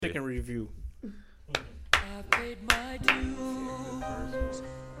chicken review. I paid my dues.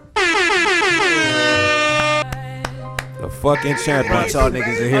 The fucking champion. Want y'all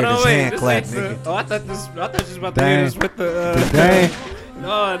niggas to hear this hand clap, nigga. Oh, I thought this was about to hear this with the. Dang.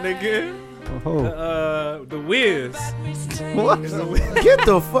 No, nigga. The Wiz. What? Get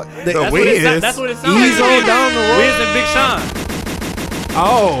the fuck. The Wiz. That's what it sounds like. Ease on down the road. Wiz and Big Sean.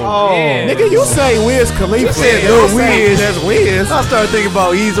 Oh, Yeah. nigga, you say Wiz Khalifa. You said Lil Lil Wiz. That's Wiz. I started thinking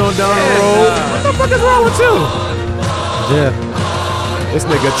about ease on down the road. What the fuck is wrong with you? Yeah. This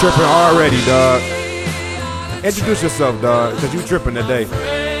nigga tripping already, dog. Introduce yourself, dog, because you tripping today.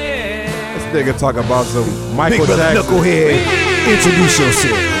 This nigga talk about some Michael Big brother Jackson. knucklehead. Introduce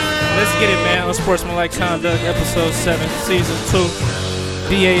yourself. Let's get it, man. Unsportsmanlike Conduct, episode 7, season 2.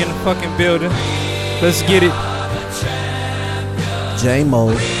 DA in the fucking building. Let's get it.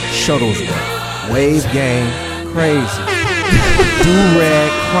 J-Mo, Shuttlesworth, Wave Gang, Crazy,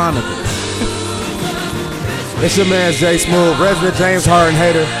 Do-Rag Chronicles. It's your man Jay Smooth, resident James Harden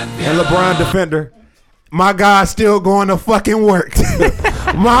hater, and LeBron defender. My guy still going to fucking work.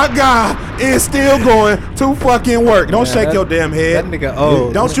 My guy is still going to fucking work. Don't shake your damn head. That nigga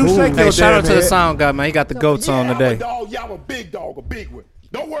old. Don't you shake your damn head. Hey, shout out to the sound guy, man. He got the goats on today. Y'all a big dog, a big one.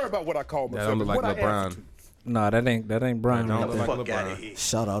 Don't worry about what I call myself. That don't look like LeBron. Nah, that ain't Brian. Don't Right look there. like LeBron.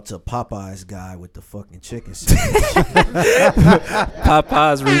 Shout out to Popeye's guy with the fucking chicken sandwich.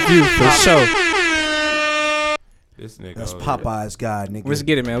 Popeye's review for sure. This nigga. That's over Popeye's guy, nigga. Let's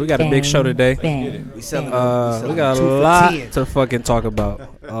get it, man. We got a big show today. We selling, We got a lot to fucking talk about.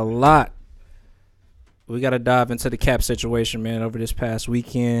 A lot. We got to dive into the Cap situation, man, over this past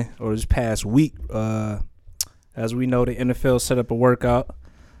weekend or this past week. As we know, the NFL set up a workout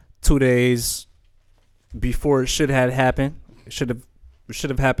 2 days before it should have happened. It should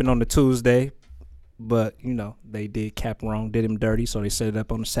have happened on the Tuesday, but you know they did Cap wrong, did him dirty, so they set it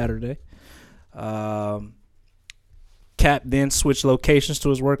up on the Saturday. Cap then switched locations to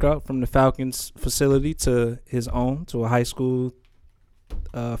his workout from the Falcons facility to his own, to a high school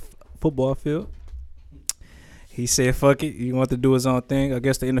football field. He said, fuck it, he wanted to do his own thing. I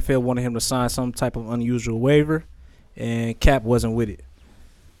guess the NFL wanted him to sign some type of unusual waiver, and Cap wasn't with it.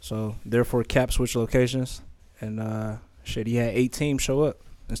 So, therefore, Cap switched locations, and he had 8 teams show up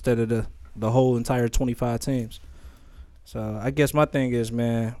instead of the whole entire 25 teams. So, I guess my thing is,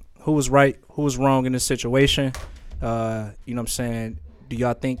 man, who was right, who was wrong in this situation? You know what I'm saying? Do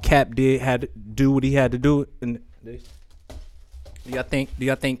y'all think Cap had to do what he had to do? And do y'all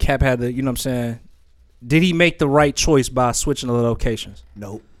think Cap had to, you know what I'm saying? Did he make the right choice by switching the locations?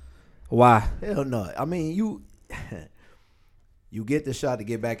 Nope. Why? Hell no. I mean, you get the shot to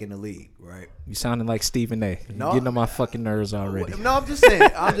get back in the league, right? You sounding like Stephen A. You're No. getting on my fucking nerves already. No, I'm just saying.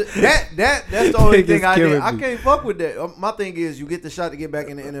 That's the only thing I did. killing I me. can't fuck with that. My thing is, you get the shot to get back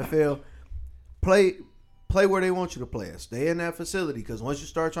in the NFL. Play where they want you to play. Stay in that facility, because once you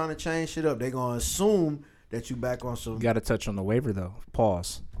start trying to change shit up, they're gonna assume that you back on some. You got to touch on the waiver though.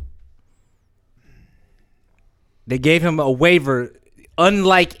 Pause. They gave him a waiver,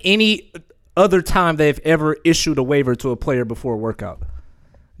 unlike any other time they've ever issued a waiver to a player before a workout.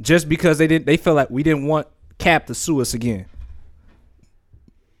 Just because they felt like we didn't want Cap to sue us again.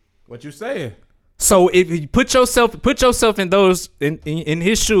 What you saying? So if you put yourself in those in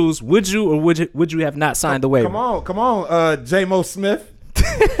his shoes, would you or would you have not signed the waiver? Come on, J-Mo Smith.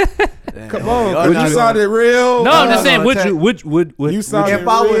 Damn. Come on, Y'all would not you gonna- sounded real? No, I'm just no, saying, no, would You sounded If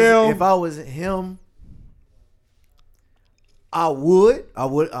I real. was him, I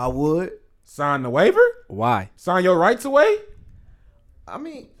would. Sign the waiver? why? Sign your rights away? I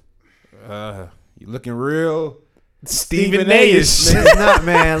mean, You looking real? Stephen A-ish. man, it's not,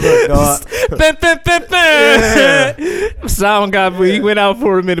 man. Look, dog. Sound guy, but he went out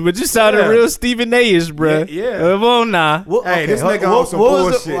for a minute, but you sounded Yeah. real Stephen A-ish, bruh. Yeah. Come on now. Hey, this nigga what- on some what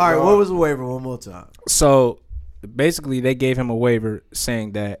was bullshit, All right, dog. what was the waiver one more time? So basically, they gave him a waiver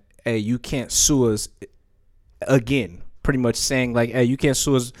saying that, hey, you can't sue us again. Pretty much saying like, hey, you can't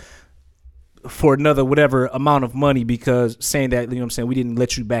sue us for another whatever amount of money, because saying that, you know what I'm saying, we didn't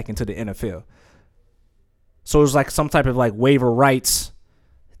let you back into the NFL. So it was like some type of like waiver rights.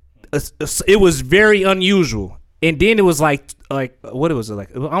 It was very unusual. And then it was like what was it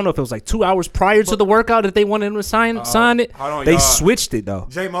like? I don't know if it was like 2 hours prior to the workout that they wanted him to sign it. hold on, They y'all. switched it though.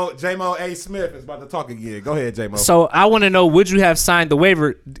 J-Mo A. Smith is about to talk again. Go ahead, J-Mo. So I want to know, would you have signed the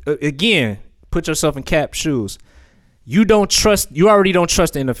waiver again? Put yourself in Cap's shoes. You already don't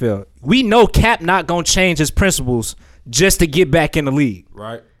trust the NFL. We know Cap not gonna change his principles just to get back in the league.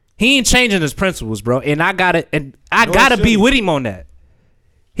 right. He ain't changing his principles, bro. And I gotta he be shouldn't. with him on that.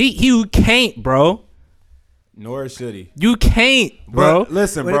 He can't, bro. Nor should he. You can't, bro. But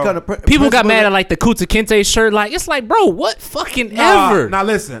listen, When it bro. come to People got principle- mad at like the Kuta Kinte shirt. Like it's like, bro, what fucking Nah, ever? Now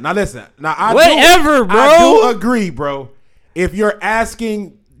listen. Now I Whatever, bro. I do agree, bro. If you're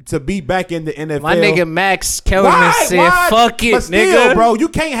asking to be back in the NFL, My nigga Max Kellerman said, "Fuck it, but still, nigga, bro. You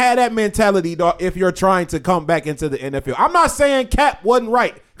can't have that mentality, dog. If you're trying to come back into the NFL, I'm not saying Cap wasn't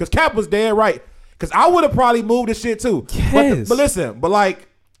right because Cap was dead right. Because I would have probably moved the shit too. Yes. But listen, but like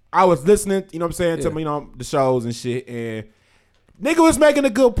I was listening, you know what I'm saying, to the shows and shit, and nigga was making a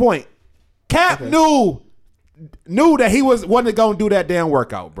good point. Cap knew that he wasn't gonna do that damn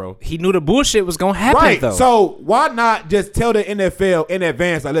workout, bro. He knew the bullshit was gonna happen, Right. though. So why not just tell the NFL in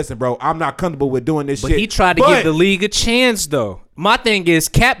advance, like, listen, bro, I'm not comfortable with doing this But shit. he tried to give the league a chance, though. My thing is,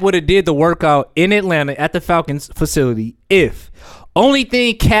 Cap would have did the workout in Atlanta at the Falcons facility if only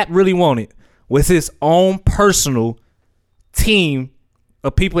thing Cap really wanted was his own personal team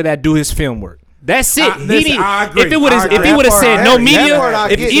of people that do his film work. That's it. I agree. If it would have That said part, no that media, part I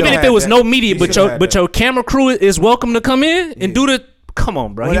get. even if it was no media, He but should've had your camera crew is welcome to come in and do the. Come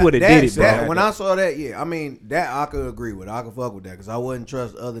on, bro. Well, He would have did it, bro. When I saw that, I mean, that I could agree with. I could fuck with that because I wouldn't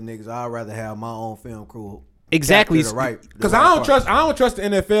trust other niggas. I'd rather have my own film crew. Exactly. Because I don't trust the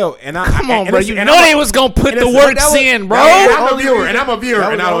NFL, and I Come on, and bro. it's- You and know I'm they was gonna put the and works in, bro. and I'm a Only viewer, reason- and I'm a viewer, that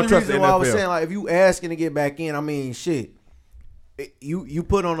was and I the don't only trust the reason why I was NFL. saying, like, if you asking to get back in, I mean, shit. You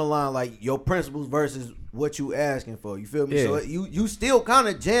put on the line like your principles versus what you asking for. You feel me? Yeah. So you still kind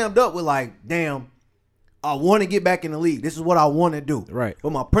of jammed up with like, damn, I want to get back in the league. This is what I want to do. Right.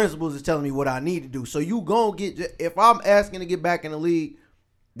 But my principles is telling me what I need to do. So you gonna get, if I'm asking to get back in the league,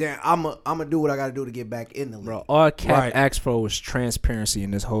 then I'm gonna do what I got to do to get back in the league. Bro, all Cap Right. asked for was transparency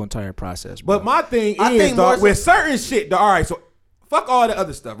in this whole entire process, bro. But my thing I is, think more dog, so- with certain shit, dog, all right, so fuck all the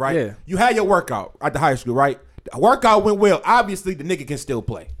other stuff, right? Yeah. You had your workout at the high school, right? The workout went well. Obviously, the nigga can still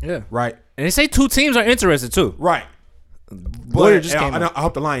play. Yeah. Right? And they say two teams are interested too. Right. Boyer But just and came I, out. I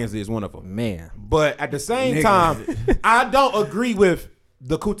hope the Lions is one of them. Man. But at the same Nigga. time, I don't agree with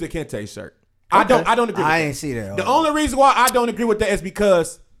the Kuta Kinte shirt. I don't agree with I that. ain't see that. The only reason why I don't agree with that is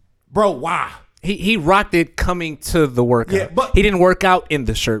because, bro, why? He rocked it coming to the workout. Yeah, but- he didn't work out in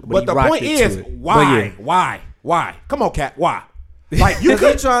the shirt, but But he the rocked point it is, to it. why? But Why? Come on, Cat. Why? Like you 'Cause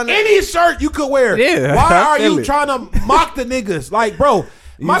could he tryna- any shirt you could wear. Yeah, Why I are feel you it. trying to mock the niggas? Like, bro,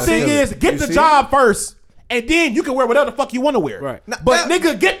 my thing feel is it. get You the see job first, and then you can wear whatever the fuck you want to wear. Right. But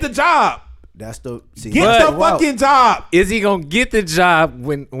nigga, get the job. That's the Get the fucking job. is he gonna get the job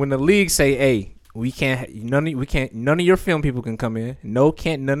when the league say, "Hey, we can't none of your film people can come in.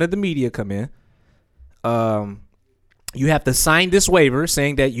 None of the media come in. You have to sign this waiver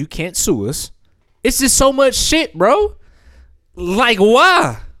saying that you can't sue us." It's just so much shit, bro. Like,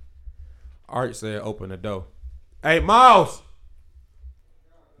 why? Art said, "Open the door." Hey, Miles.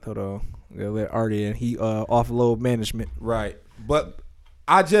 Hold on. Gotta let Artie in. He offload management. Right, but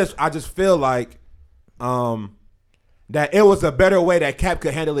I just feel like that it was a better way that Cap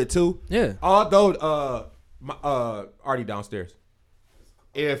could handle it too. Yeah. Although Artie downstairs.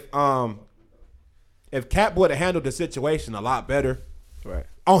 If Cap would have handled the situation a lot better Right.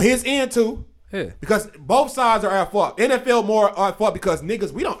 on his end too. Yeah. Because both sides are at fault. NFL more at fault because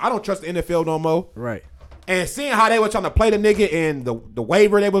niggas, I don't trust the NFL no more. Right. And seeing how they were trying to play the nigga and the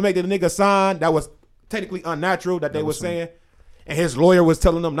waiver they would make the nigga sign, that was technically unnatural that they were saying. And his lawyer was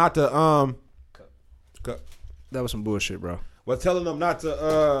telling them not to That was some bullshit, bro. was telling them not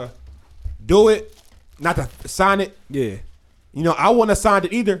to do it, not to sign it. Yeah. You know, I wouldn't have signed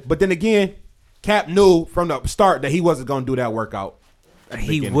it either. But then again, Cap knew from the start that he wasn't gonna do that workout.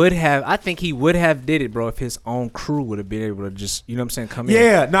 He would have. I think he would have did it, bro, if his own crew would have been able to just, you know what I'm saying, come in.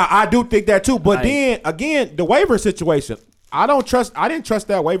 Yeah, now I do think that too. But Like- then again, the waiver situation, I didn't trust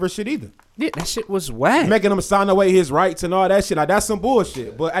that waiver shit either. Yeah, that shit was whack. Making him sign away his rights and all that shit. Like, that's some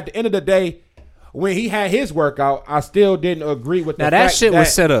bullshit. But at the end of the day, when he had his workout, I still didn't agree with the Now fact that shit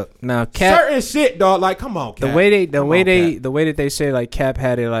was set up. Now Cap, certain shit, dog. Like, come on, Cap. the way Cap. that they say like Cap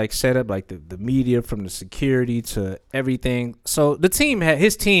had it like set up, like the media from the security to everything. So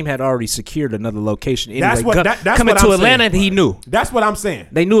his team had already secured another location. Anyway, That's what- that's coming what to I'm Atlanta, saying. he knew. That's what I'm saying.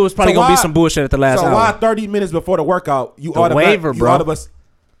 They knew it was probably So gonna be why- some bullshit at the last So hour. why 30 minutes before the workout, you The ought to waiver, bro. us.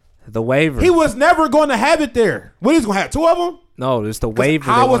 The waiver. He was never going to have it there. What, he's going to have two of them? no, it's the waiver.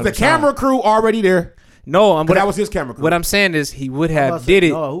 How they was wanted the to sign. camera crew already there? No, I'm. That was his camera crew. What I'm saying is he would about have to did say,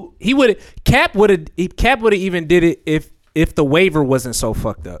 it. no, who- He would. Cap would have even did it if the waiver wasn't so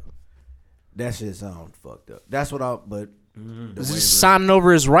fucked up. That shit sound fucked up. That's what the Just waiver- signing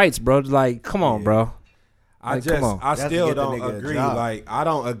over his rights, bro. Like, come on, bro. I Like, just, come on. I That's to still get the don't nigga a agree. job. Like,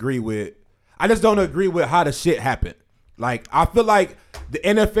 I just don't agree with how the shit happened. Like, I feel like the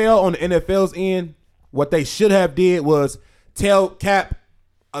NFL on the NFL's end, What they should have did was tell Cap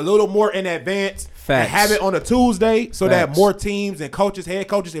a little more in advance. Facts. And have it on a Tuesday so that Facts. more teams and coaches, head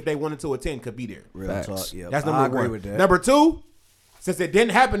coaches, if they wanted to attend, could be there. Real Facts. talk. Yeah, That's I number agree one. with that. Number two, since it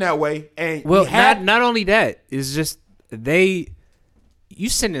didn't happen that way, and Well, we had not only that, it's just you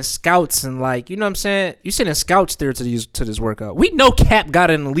sending scouts and like, you know what I'm saying? You sending scouts there to this workout. We know Cap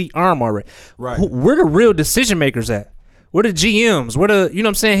got an elite arm already. Right. Where the real decision makers at? Where the GMs? Where the, you know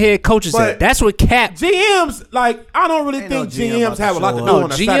what I'm saying, head coaches But at? That's what Cap. GMs, like, I don't really Ain't no think GM GMs about to have a lot to show do up. on a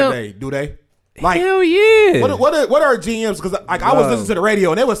No, GM Saturday, do they? Like, Hell yeah. what are GMs? Because like I was listening to the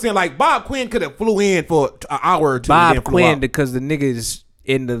radio and they were saying like Bob Quinn could have flew in for an hour or two. and then Bob flew Quinn, out. because the niggas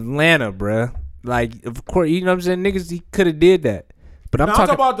in Atlanta, bruh. Like, of course, you know what I'm saying? Niggas, he could have did that. But I'm No,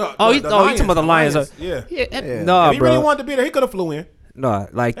 talking about the you talking about the Lions? Yeah. No, If he bro. really wanted to be there, he could have flew in. No,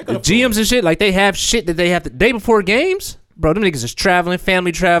 like the could've GMs and shit, like they have shit that they have to day before games. Bro, them niggas is traveling,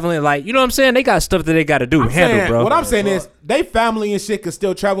 family traveling. Like, you know what I'm saying? They got stuff that they got to do, handle, bro. What I'm saying is, they family and shit can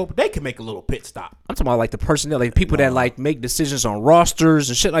still travel, but they can make a little pit stop. I'm talking about like the personnel, like people that like make decisions on rosters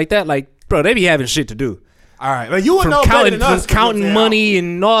and shit like that. Like, bro, they be having shit to do. All right, but you would From know better counting, than us. counting money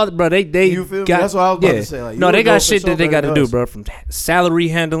and all, bro. They You feel me? got. That's what I was about to say, like, you no, would they know got for shit sure that they got better to than do, us. bro. From salary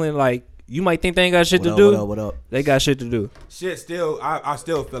handling, like you might think they ain't got shit to What do. up, what up? They got shit to do. Shit still, I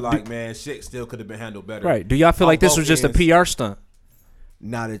still feel like, man, shit still could have been handled better. Right? Do y'all feel On like this both was just a ends. PR stunt?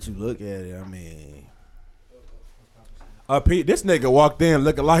 Now that you look at it, I mean, This nigga walked in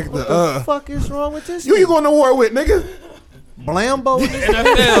looking like what the fuck is wrong with this? you going to war with, nigga? Blambo?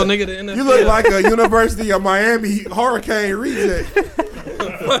 NFL, nigga, the NFL. You look like a University of Miami Hurricane reject.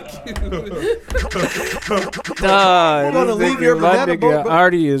 Nah, gonna this leave your nigga, my banana nigga boat, bro.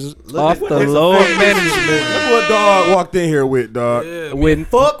 Artie is off the It's a low fact. management. Look what dog walked in here with, dog. Yeah, When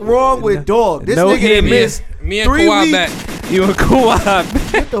Fuck wrong with dog. This No nigga hit done me. missed me and 3 Kawhi weeks. back. you and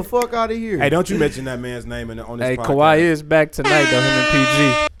Kawhi. Get the fuck out of here. Hey, don't you mention that man's name on this Hey, podcast. Kawhi is back tonight though. Him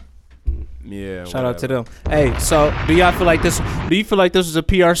and PG. Yeah. Shout out to them. Hey, so do y'all feel like this? Do you feel like this was a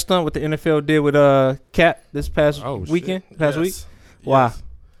PR stunt what the NFL did with Cap this past weekend? Past week? Why?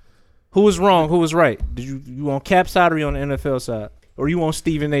 Who was wrong? Who was right? Did you on Cap side or you on the NFL side? Or you on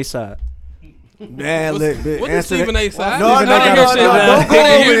Stephen A side? Man, look, What did Stephen A say? No, Stephen A no, gotta no, say no, that. don't go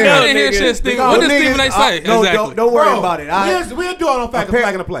I over there. didn't hear shit, Stephen. Nigga, What did niggas- Stephen A say? No, Exactly. don't worry Bro, about it. we'll do it on Flag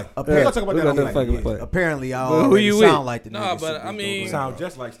and the Play. We're going to talk about we that on gonna do Flag and fucking Play. play. Apparently, I But who already you sound with? like the Nah, nigga. but I mean, Sound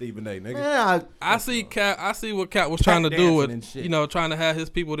just like Stephen A, nigga. Man, I see Cap. I see what Cap was trying to do dancing with, and shit. you know, trying to have his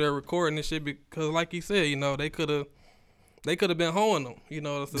people there recording and shit because, like he said, you know, they could have been hoeing them. You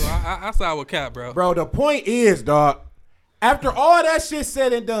know, so I side with Cap, bro. Bro, the point is, dog, after all that shit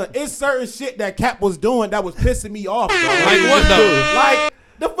said and done, it's certain shit that Cap was doing that was pissing me off, dog. Like what though? Like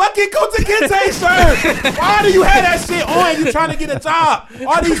the fucking Kunta Kinte shirt. Why do you have that shit on? You trying to get a job?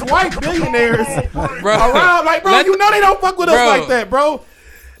 All these white billionaires Bro, around, like, bro, you know they don't fuck with us Bro. like that, bro.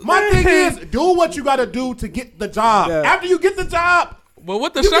 My thing is, do what you gotta do to get the job. Yeah. After you get the job, But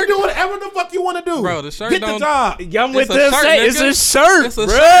what the you shirt? can do whatever the fuck you want to do. Bro, the shirt get the don't- job. I'm with It's a them shirt, say it's nigga. a shirt, It's a bruh.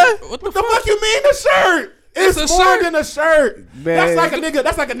 shirt. What the What the fuck? fuck you mean the shirt? It's a more shirt. than a shirt. Man. That's like a nigga.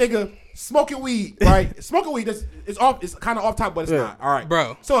 That's like a nigga smoking weed, right? Smoking weed is off. It's kind of off top, but it's not. All right,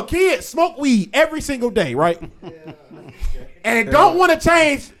 Bro. So a kid smoke weed every single day, right? And don't want to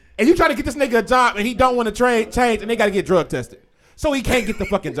change. And you try to get this nigga a job, and he don't want to change, and they got to get drug tested. So he can't get the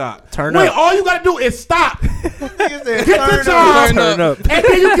fucking job. Turn when up. all you gotta do is stop, get the turn job, Turn up. and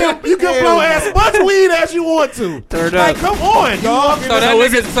then you can blow as much weed as you want to. Turn like, up. come on, dog. So that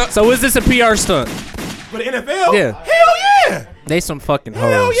nigga, So is this a PR stunt? For the NFL, Yeah. hell yeah. They some fucking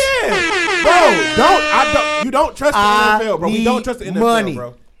hoes. Hell yeah, bro! You don't trust the NFL, bro. We don't trust the NFL, money.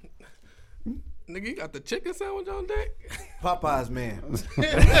 bro. nigga, you got the chicken sandwich on deck? Popeyes, man. The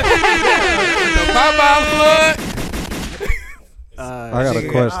Popeyes blood? I got a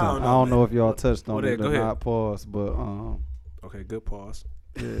Nigga, question. I I don't don't know, know if y'all touched on Go it ahead, go or ahead. not. Pause, but Okay, good pause.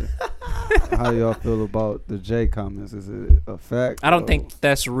 yeah. How y'all feel about the J comments? Is it a fact? I don't or- think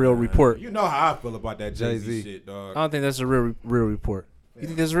that's a real report. You know how I feel about that Jay-Z Jay-Z. shit, I dog. don't think that's a real report. You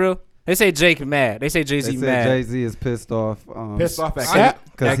think that's real? They say Jake mad. They say They Jay-Z said mad. Jay-Z is pissed off. Pissed off at I- Cap.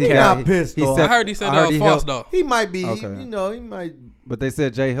 because He not pissed off. I heard he said that was false, though. He might be, Okay. you know, he might. But they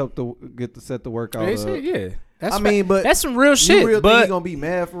said Jay helped to set the workout. They up. say, yeah. That's I mean, but that's some real You shit. real think but he gonna be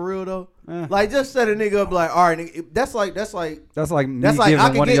mad for real though? Eh. Like, just set a nigga up like, all right, nigga, that's like That's like me That's like, giving I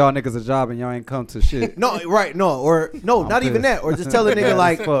could one get- of y'all niggas a job and y'all ain't come to shit. no, right, no, or no, not even pissed. that, or just tell a nigga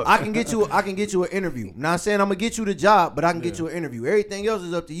like, Fuck. I can get you an interview. Not saying I'm gonna get you the job, but I can get you an interview. Everything else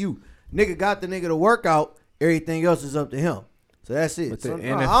is up to you. Nigga got the nigga to work out. Everything else is up to him. So that's it. But the So,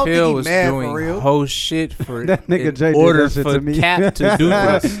 no, I don't think NFL he was mad for doing real. whole shit for That nigga in Jay order did that shit for to me. Cap to do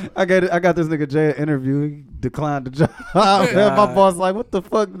this. I got this nigga Jay an interview. He declined the job. My boss like, what the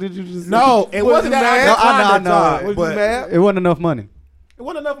fuck did you just say? No, it wasn't that. No, I I know. know. But It wasn't enough money. it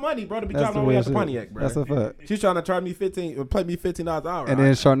wasn't enough money, bro, to be That's driving the all the way real out to shit. Pontiac, bro. That's a fact. She's trying to charge me play me $15 an hour. And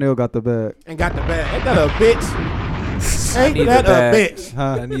then Charnel got the bag. and got the bag. Ain't that a bitch? Ain't need that the a bag. bitch?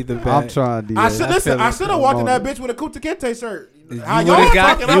 Huh? I need the I'm bag. trying, DA. I should have walked in that bitch. bitch with a Kuta Kente shirt. You How would y'all have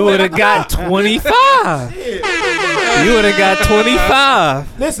talking, got. I'm You would have like, got 25. You would have got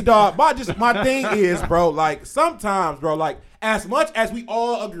 25. Listen, dog. My thing is, bro. Like sometimes, bro. Like as much as we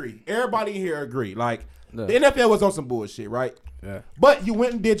all agree, everybody here agree. Like the NFL was on some bullshit, right? Yeah. But you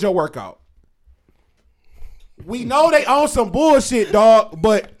went and did your workout. We know they on some bullshit, dog.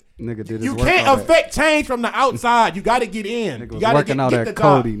 But Nigga did his you work can't out at- affect change from the outside. You got to get in. Nigga You was got to working out get at the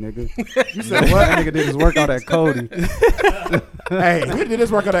job. Cody, nigga. You said what? Nigga did his workout at Cody. Hey, we did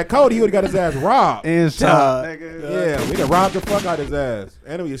this workout at Cody. He would have got his ass robbed. And shot, nigga. Yeah, we done robbed the fuck out his ass,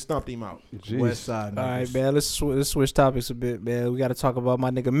 and we stumped him out. Jeez. West Side. All right, man. Let's switch topics a bit, man. We got to talk about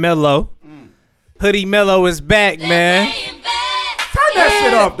my nigga Melo. Hoodie Melo is back, man. Turn that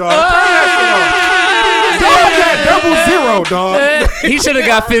shit off, dog. Turn that shit off. Dog got double zero, dog. He should have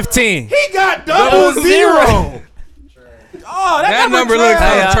got 15. He got double zero. Oh, That number looks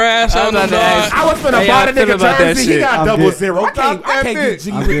kind of trash on the dog. I was finna Hey, buy I the feel nigga about that jersey. He shit. got I'm double good. zero. I can't get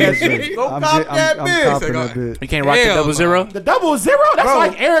G I'm with that good. shit. Go I'm cop that I'm bitch. copping that bitch. You can't rock the Hell double no. zero. The double zero? That's Bro,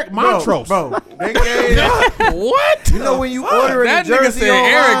 like Eric Montrose. Bro, they gave What? you know when you order That a nigga jersey said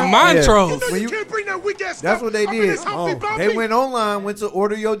online, Eric Montrose. when you, that's what they did. They went online, went to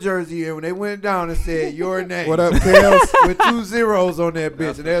order your jersey, and when they went down and said your name. What up, Kels? With 2 zeros on that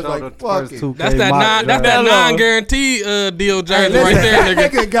bitch, and they was like, "Fuck it." That's that non-guarantee deal jersey right there,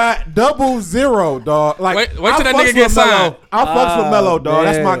 That nigga. nigga got double zero, dog. Like, Wait till that I fucks nigga get with Melo. signed. I fucks with Melo, dog.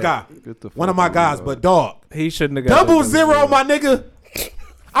 That's my man. guy. Get the fuck One of my out, guys, dog. but dog. He shouldn't have got Double that zero, my nigga.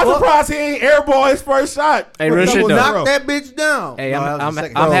 I'm surprised he ain't airball his first shot. Hey, with real shit double though. zero. Knock that bitch down. Hey, No, that was I'm the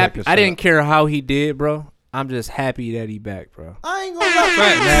second I'm shot. happy. I didn't care how he did, bro. I'm just happy that he back, bro. I ain't gonna lie. I'm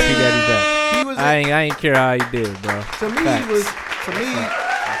happy that he back. He was I ain't care how he did, bro. to me, Facts. he was to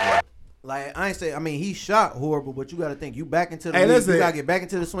me. Like I ain't say, I mean, he shot horrible, but you got to think you back into the Hey, league. listen. You got to get back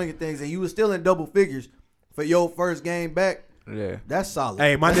into the swing of things, and you was still in double figures for your first game back. Yeah. That's solid.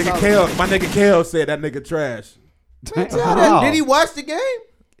 Hey, my That's nigga Kel said that nigga trash. How? Did he watch the game?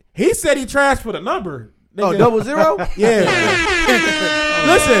 He said he trashed for the number. Oh, Nigga. double zero? Yeah.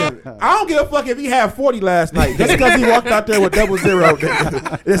 Listen, I don't give a fuck if he had 40 last night. Just because he walked out there with double zero,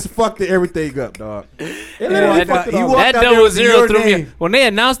 nigga. It's fucked everything up, dog. It literally fucked it all up. walked That out there double with zero your threw me. name. When they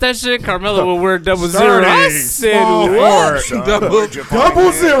announced that shit, Carmelo would wear double zero. I Starting said, small what? forward.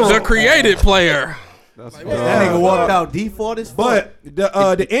 Double zero. The created player. That's That nigga walked out default as fuck. But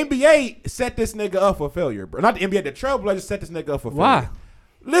the NBA set this nigga up for failure, bro. Not the NBA, the Trailblazers set this nigga up for failure. Why?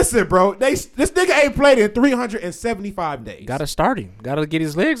 Listen, bro, this nigga ain't played in 375 days. Gotta start him. Gotta get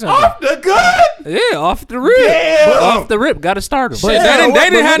his legs under. Off the good. Yeah, off the rip. Yeah. Off the rip. Gotta start him. Shit, they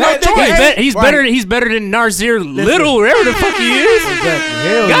didn't have no that nigga choice. ain't- He's Right. better. He's better than Nazir Little, wherever the fuck he is.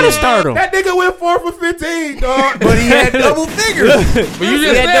 Hell Gotta yeah. start him. That nigga went 4 for 15, dog. But he had double figures. But you just He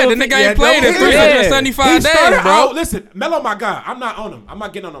had said double the nigga figures. ain't played in double figures. 375 He started days, bro. out- Listen, Melo, my guy. I'm not on him. I'm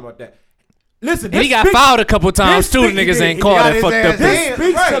not getting on him about that. Listen, And he this got speaks- fouled a couple times this too. The speaks- niggas he ain't did. called He got that his fucked ass up. in. This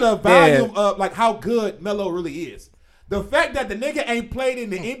speaks Right. to the volume of like how good Melo really is. The fact that the nigga ain't played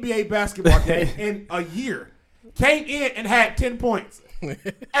in the NBA basketball game in a year, came in and had 10 points.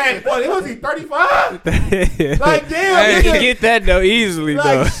 And what was he 35? Like damn, Hey, He nigga, get that though easily though.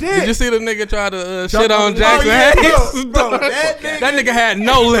 like shit. Did you see the nigga try to Jump shit on on the- Jackson Oh, yeah, Hayes? bro, that That nigga had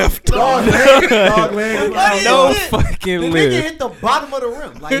no lift. Dog leg. No The fucking nigga live. hit the bottom of the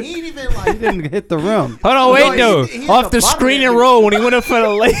rim. Like he ain't even like. He didn't hit the rim. Hold on, wait No, though. he hit Off the the bottom screen of and it. roll when he went up for the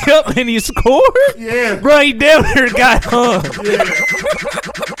layup and he scored. Yeah. Bro, he damn near got hung.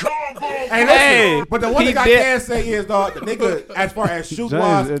 Hey, listen, Hey, but the one he thing I did- can say is, dog, the nigga, as far as shoot James-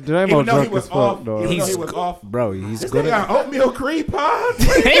 wise, J-Mo even though he drunk was as fuck, off, dog. even though he He's was off, Bro, he's this good. nigga got oatmeal cream pies.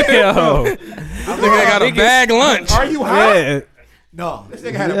 Damn. This nigga got a bag lunch. Are you high? Yeah. No. This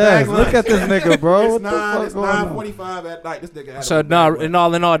nigga had a Yes, bag look lunch. at this nigga, bro. It's What the fuck it's going on? 9:45 at night. This nigga had So a nah, bag lunch.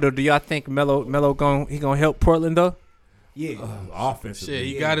 in all though, do y'all think Melo gonna help Portland though? Yeah, offensively. Shit,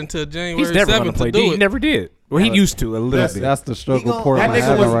 he got into He's January never gonna 7th play to D. do He it. never did. Well, he used to a little bit. That's the struggle gonna- Portland That nigga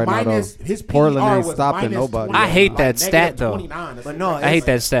having was right now, minus though. his Portland PER ain't was stopping minus nobody. 20, I hate like that stat, negative though. 29. But no, I hate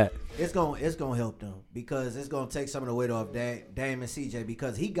that stat. It's gonna help them because it's gonna take some of the weight off Dame and CJ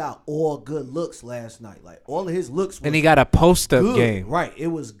because he got all good looks last night. Like all of his looks was And he got a post up good. game. Right, it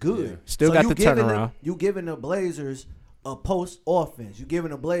was good. Still got you the giving turnaround. You giving the Blazers a post offense. You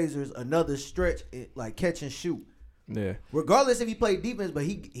giving the Blazers another stretch, like catch and shoot. Yeah. Regardless if he played defense, but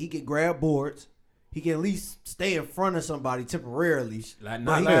he can grab boards. He can at least stay in front of somebody temporarily. Like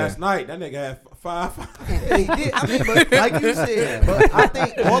not last night, that nigga had 5. Yeah, he did. I mean, but like you said, but I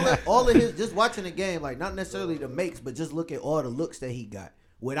think all of his, just watching the game, like not necessarily the makes, but just look at all the looks that he got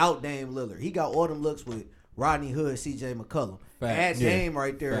without Dame Lillard. He got all them looks with Rodney Hood, C.J. McCollum. Add Dame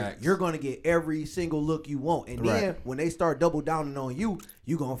right there, Facts. you're going to get every single look you want. And then when they start double downing on you,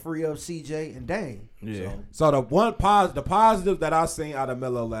 you're going to free up C.J. and Dame. Yeah. So the positive that I seen out of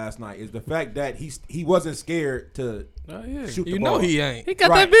Melo last night is the fact that he wasn't scared to shoot the You ball. know he ain't. He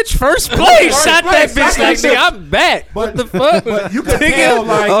got Right. that bitch first place. First Shot that place. bitch like, Shot that nigga, I'm back. But What the fuck? But you can tell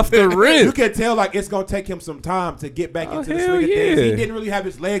like off the rip. You can tell like it's gonna take him some time to get back into the hell swing of things. yeah. He didn't really have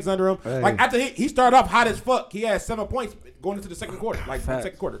his legs under him. Hey. Like after he started off hot as fuck, he had 7 points going into the second quarter. Like from the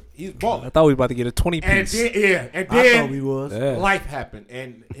second quarter, he's I balling. thought we was about to get a 20 And piece. then and I then thought he was. Yeah. life happened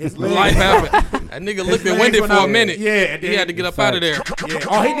and his legs. Life happened. That nigga looked and legs winded went for out. a minute. Yeah, and He then- had to get up out of there. Yeah,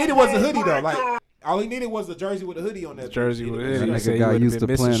 all he needed was a hoodie though. Like all he needed was a jersey with a hoodie on that. Jersey with a That hoodie. nigga Say he got would've used to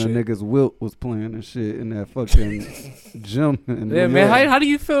been playing. missing A shit. nigga's Wilt was playing and shit in that fucking gym. In Yeah, New man. York. How do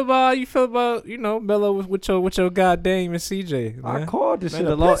you feel about Melo with your goddamn and CJ? I Man? called this Man, shit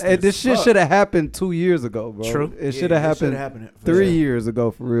the a lot. Pistons This shit suck. should have happened 2 years ago, bro. True. It should have happened happened 3 years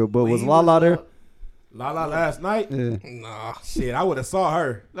ago for real. But was He Lala there? Lala last night. Yeah. Nah. Shit, I would have saw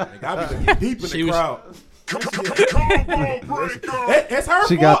her. Like, I would get deep in She the was- crowd. It's her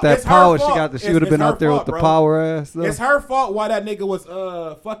She fault. got that It's her power. She fault. got the. She It's- would have been it's her out there with fault, the bro. power ass. Though. It's her fault why that nigga was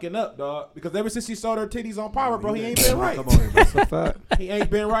fucking up, dog. Because ever since she saw her titties on Power, bro, he ain't been right. That's a fact. He ain't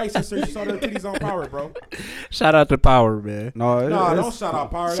been right since she saw her titties on Power, bro. Shout out to Power, man. No, No, it's- don't shout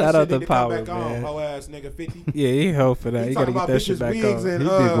out Power. Shout That out shit to need to come Power, back on. man. Hoe ass nigga 50. Yeah, he helped for that. He He gotta talking get about that shit bitches' back wigs on. and He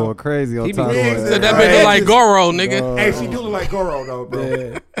be going crazy on he be top of going- it. Said that bitch look like Goro, nigga. Hey, she do look like Goro though, bro.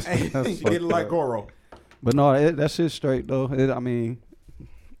 Yeah. That's She fucked did look like up. Goro. But no, that shit's straight though. I mean,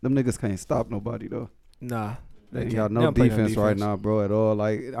 them niggas can't stop nobody though. Nah. They ain't can't- got they no don't play no defense right now, bro, at all.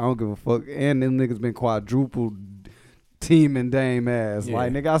 Like I don't give a fuck. And them niggas been quadrupled team and Dame ass. Yeah.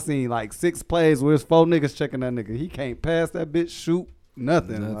 Like nigga, I seen like 6 plays where it's 4 niggas checking that nigga. He can't pass that bitch, shoot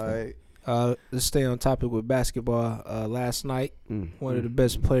nothing. Nothing. Like Let's stay on topic with basketball. Last night, one of the mm.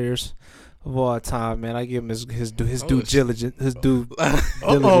 best players of all time, man. I give him his due Oh, diligence,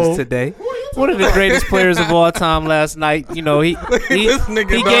 today. One of the greatest players of all time last night. You know, he This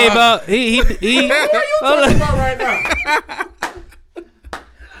nigga, he dog. gave out he Talking about right now.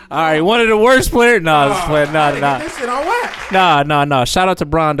 all right, one of the worst players. No, This shit on wax. no. Shout out to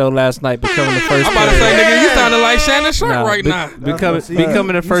Brondo last night, becoming the first I'm about to player. say, nigga, you sounding like Shannon Sharp Nah, right now.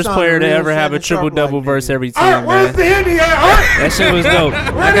 becoming the first player to ever have a triple double verse every team, Art, where's man. the Henny at? Art? That shit was dope.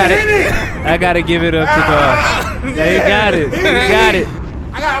 I gotta give it up to dog. Yeah, he got it. He got it.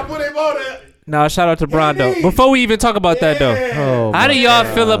 I gotta put him on there. No, shout out to Brondo. Before we even talk about that though, oh, how do y'all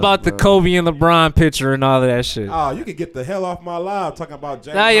my feel God, about the bro. Kobe and LeBron picture and all of that shit? Oh, you can get the hell off my live talking about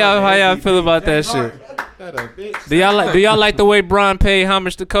James. How y'all Harden, feel about that James shit? Harden. That a bitch. Do y'all like the way Bron paid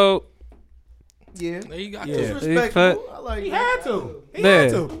homage to Kobe? Yeah. There you got Yeah. to. He Respectful. I like He that. had to. He Yeah. had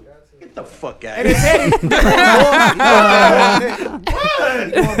to. Get the fuck out And his head.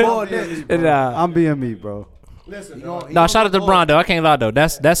 Nah. I'm being me, bro. Listen, No, shout out to Brondo. I can't lie though.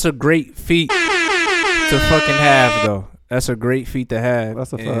 That's a great feat to fucking have though. That's a great feat to have.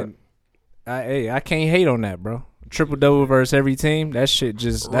 That's a And I can't hate on that, bro. Triple double versus every team. That shit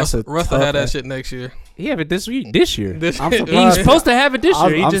just that's a Russell tough had that ass- shit next year. He have it this year. This I'm shit- surprised. He's supposed to have it this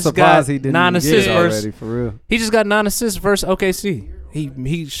year. He I'm just got surprised he didn't 9 even get assists it versus. already, for real. He just got 9 assists versus OKC.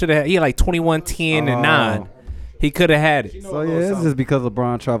 He should have. He had like 21, 10, and 9. He could have had it. So yeah, it's just because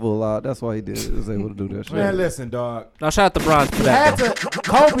LeBron traveled a lot. That's why he was able to do that shit. man, listen, dog. Now shout out to Bron for He that. had to.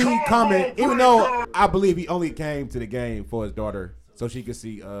 Kobe coming, even though I believe he only came to the game for his daughter, so she could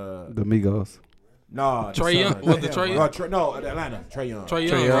see. The Migos. No, Trey Young? Was it Trey Young? No, Atlanta. Trey Young. Trey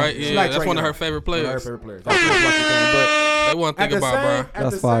Young, Young. right? She Yeah, like that's Trae one of her Young. favorite One of her players. favorite players. That's why she came, but They wasn't thinking about, bro.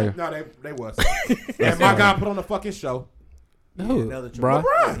 That's fire. No, they was. And my guy put on the fucking show. Who? another Bron?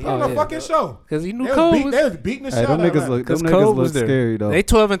 Bruh, he put on the fucking show. Because he knew They Kobe was, was. they was beating the Hey, shit them out of niggas Atlanta. look. Them Because niggas Kobe look was there. scary though. They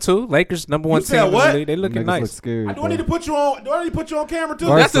 12-2. Lakers number 1 You team. said in the what? league. They Them looking niggas look nice. scary. Do I bro. need to put you on? Do I need to put you on camera too?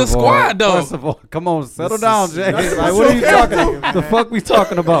 That's the squad, though. First of all, come on, settle down, Jay. That's Like, what's what are you okay, talking? man. The fuck we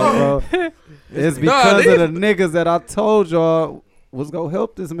talking about, bro? It's because these- of the niggas that I told y'all was gonna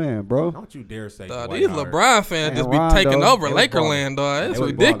help this man, bro. Don't you dare say Dog, Dwight these Howard. LeBron fans Man, just be Rondo, taking over they was Lakerland, dog. It's They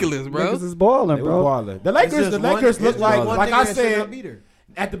was ridiculous, bro. Niggas is balling, They was bro. balling. The Lakers look like I said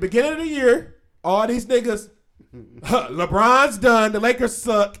at the beginning of the year. All these niggas, LeBron's done. The Lakers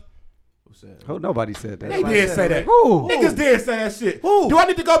suck. said that. Oh, nobody said that. They did say that. Who? Niggas did say that shit. Who? Do I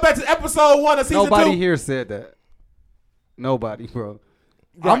need to go back to episode 1 of season 2? Nobody here said that. Nobody, bro.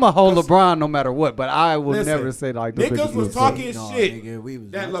 Right, I'm a whole 'cause- LeBron no matter what, but I would Listen, never say like the niggas bitches was said. talking No, shit nigga, we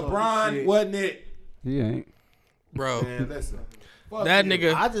was that not talking LeBron shit. wasn't it. He ain't. bro. Man, listen. Fuck That you.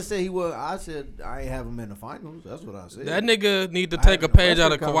 nigga, I just said he was. I said I ain't have him in the finals. That's what I said. that nigga need to I take a had the page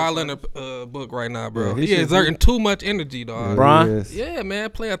out of Western Kawhi Conference Leonard book right now, bro. Yeah, he he should exerting be. too much energy, dog. Bron? He is. Yeah, man,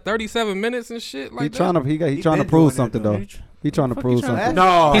 playing 37 minutes and shit like He that. trying to he He trying to been prove doing something that, though. He trying to prove something.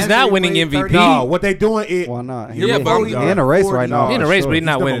 No. He's not winning MVP. No, what they doing is Why not? Yeah, but he in a race right now. He in a race, but he's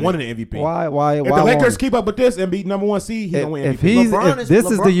not winning. one in the MVP. Why? If Why the Lakers won't keep up with this and be number 1 seed, he gonna win if MVP. he's LeBron if is- this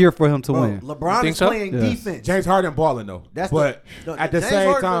is the LeBron- year for him to Bro, win? LeBron think is so? playing Yes. defense. James Harden balling though. That's but the at the James same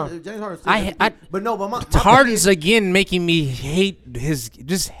Harden- time, James Harden's but my Harden's again making me hate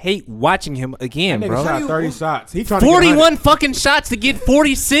watching him again, that nigga bro. shot 30 shots. He trying to get 41 fucking shots to get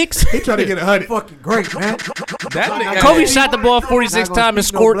 46. He trying to get 100. fucking great, man. That nigga, Kobe shot the ball 46 Not gonna times and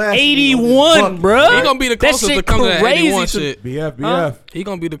speak no scored blasphemy on 81, this bro. he gonna be the closest to come to that 81 shit. BF. He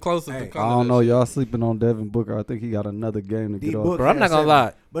gonna be the closest to Hey, come I to don't that know. shit. Y'all sleeping on Devin Booker. I think he got another game to get off. Bro, I'm not gonna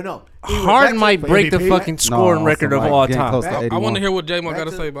lie. But no, Harden might break the MVP? fucking scoring record of somebody all getting time. close to I 81. want to hear what J-Mo Back got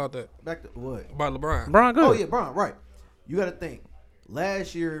to to- say about that. back to what? About LeBron. Bron, good. Oh yeah, Brian. Right. You got to think.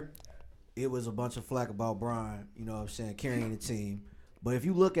 Last year, it was a bunch of flack about Brian. You know what I'm saying, carrying the team. But if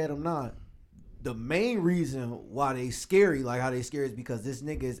you look at him now, the main reason why they scary, like how they scary, is because this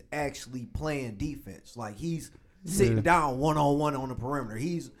nigga is actually playing defense. Like he's sitting down 1-on-1 on the perimeter.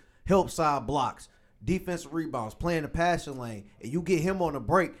 He's help side blocks, defensive rebounds, playing the passing lane. And you get him on the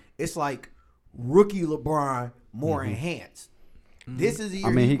break, it's like rookie LeBron more enhanced. This is the year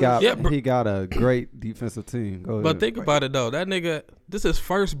I mean, he got Yeah, bro. he got a great defensive team. Go ahead. But think about it though. That nigga, this is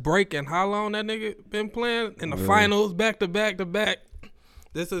first break and how long that nigga been playing in the finals back to back to back.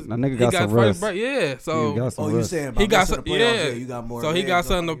 This is That nigga he got some first rest. break. Yeah, so He got some Oh, you rest. saying about he got missing some. the playoffs? Yeah, You got more. so he got legs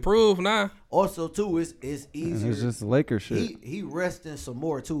something on to you. prove now. Also, too, it's easier. It's just Lakers shit. He resting some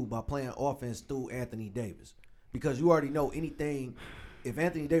more too by playing offense through Anthony Davis, because you already know anything. If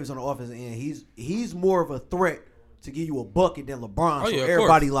Anthony Davis on the offensive end, he's more of a threat to give you a bucket than LeBron. Oh, so yeah, of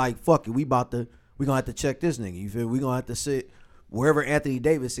everybody course. like, fuck it, we gonna have to check this nigga. You feel? We gonna have to sit wherever Anthony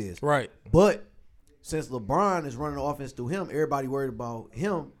Davis is. Right. But since LeBron is running the offense through him, everybody worried about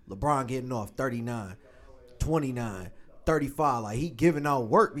him. LeBron getting off 39, 29, 35. Like he giving out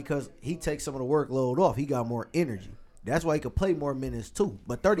work because he takes some of the workload off. He got more energy. That's why he could play more minutes too.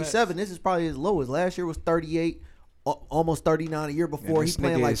 But 37, this is probably his lowest. Last year was 38, almost 39 a year before. He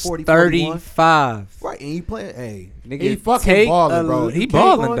playing like 40, 41. 35. Right, and he playing, hey. Nigga, He fucking balling, bro. He You can't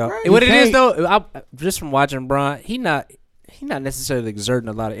balling go though. crazy. What You it is can't- though, just from watching Bron, he not necessarily exerting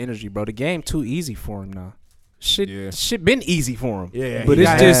a lot of energy, bro. The game too easy for him now. Shit been easy for him. Yeah, but he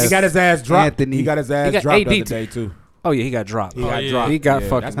it's got, just he got his ass dropped. Anthony. He got his ass He got dropped the AD other day too. oh yeah, he got dropped. He got yeah. dropped. He got Yeah,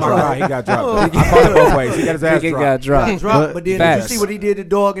 fucking that's my dropped. guy. He got dropped. I call it both ways. He got his ass Nigga dropped. got dropped. Drop, but then did you Facts. see what he did to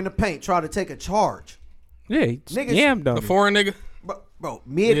dog in the paint? Try to take a charge. Yeah, he Niggas- yammed on The him. foreign nigga. Bro,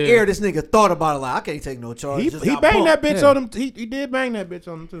 mid-air, this nigga thought about it like, I can't take no charge. He Just he got banged that bumped. bitch Yeah. on him. He did bang that bitch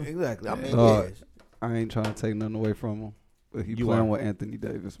on him too. Exactly. I mean, Dog, yes. I ain't trying to take nothing away from him, but he You playing are. with Anthony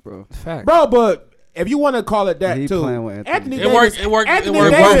Davis, bro. Fact. Bro, but if you want to call it that He too, playing with Anthony. It worked. It worked. It Anthony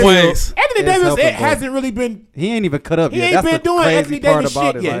worked Davis- both ways. Anthony It's Davis, helping it both. hasn't really been. He ain't even cut up He yet. ain't That's been the doing crazy Anthony part Davis about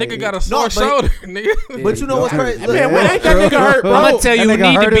shit it. yet. Like, Nigga got a sore but- shoulder, nigga. But you know what's crazy? Look, Man, when ain't that nigga hurt, bro? I'm gonna tell you That who nigga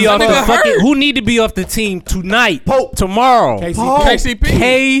need to hurt be his off the fuck. fucking who need to be off the team tonight, Pope. tomorrow.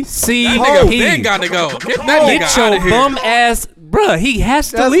 KCP. That nigga been got to go. Get that nigga Get out your of here. bum ass, bruh. He has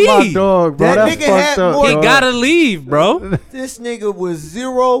to That's leave. my dog, bro. That That's nigga fucked had up. more- He dog. gotta leave, bro. This nigga was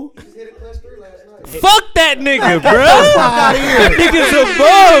 0. Fuck that nigga, bro. That nigga's a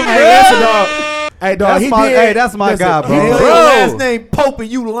bum, Hey, bro. listen, dog. Hey, dog. That's He my- did. hey, that's my listen, guy, he bro. did- Your Bro. last name Pope and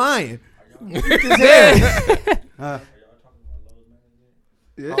you lying.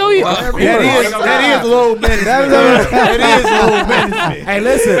 No, he- That is low management. That That is low management. Hey,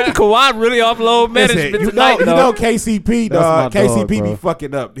 listen. Kawhi really off low management Listen, tonight, you though. know KCP, That's dog. my dog, KCP be bro.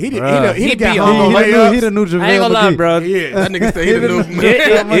 fucking up. He did. Bruh. He He got be home on- on layups. He the new JaVale I ain't gonna lie, McGee. bro. He is. That nigga say he the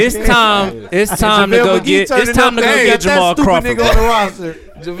new. It's time. It's time to go get. It's time to go get Jamal Crawford. Nigga on the roster.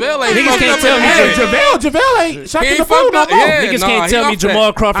 JaVale ain't Niggas fucked can't up tell in me the Hey, head. JaVale ain't shot He to ain't the food fucked no up. more. Yeah. Niggas nah, can't he tell me off that.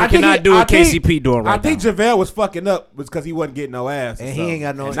 Jamal Crawford cannot do what KCP doing I right think now. JaVale was fucking up was because he wasn't getting no ass. And so. he ain't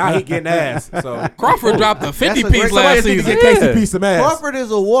got no- And now he getting ass. So Crawford dropped a 50 That's a piece great- last somebody need to season. get Yeah. KCP some ass. Crawford is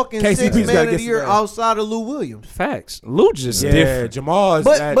a walking KCP's six gotta man of get the year some ass. outside of Lou Williams. Facts. Lou just Yeah, different. Jamal is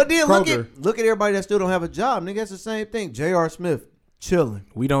But then Kroger. look at everybody that still don't have a job. Nigga, that's the same thing. J.R. Smith, chilling.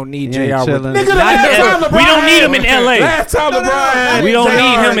 We don't need He ain't JR. chilling. Nigga, the Not last in- time LeBron we don't need him in had- LA. Last time LeBron had We don't JR,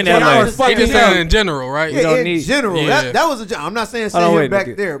 need him in JR LA. was He fucking just saying him. in general, right? don't in need- general. Yeah. That was a. I'm not saying Hold on, send wait, him back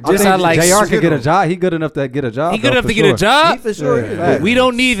nigga. there. I Just think I like JR could get a general. job. He good enough to get a job. He good though, enough for to get a sure. He job. for sure. Yeah. is. We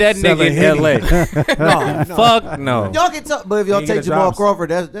don't need that nigga in LA. No, Fuck no. Y'all can talk, but if y'all He get take a Jamal job. Crawford,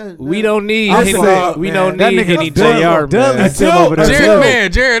 that's We don't need. I Henny- said, we man, don't that need nigga any Doug- JR. Doug man. is still over there. Jared, too.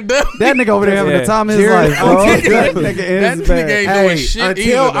 man, Jared Dub. That nigga over there having Yeah. the time of his Jared- life, bro. okay. That nigga That is nigga bad. ain't doing Hey, shit until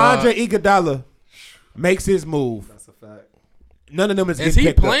either, dog. Andre Iguodala makes his move, That's a fact. none of them is Is getting he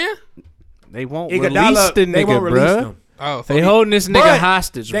picked up. playing? They won't Iguodala, release the they won't nigga, release bruh. him. Oh, so They he- holding this nigga But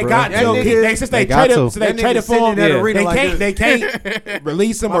hostage, They bruh. got That to. nigga- Since they they got traded to. him, so they That nigga traded sitting for in him. that arena They like can't. this. They can't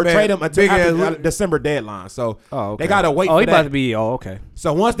release him My or bad. trade him until Big ass after look. the December deadline. So Oh, okay. they gotta wait Oh, for he that. about to be. Oh, okay.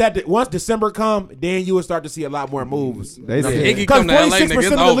 So once December come, then you will start to see a lot more moves. They said, Iggy Because come to LA, 46% nigga, of it's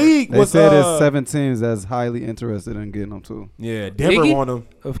the over. league they was said it's 7 teams that's highly interested in getting them too. yeah, Denver Iggy? want him.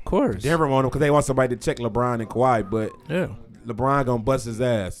 Of course. Denver want him because they want somebody to check LeBron and Kawhi, but Yeah. LeBron gonna bust his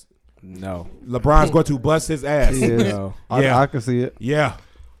ass. No. LeBron's going to bust his ass. He is. No. Yeah. I can see it. Yeah,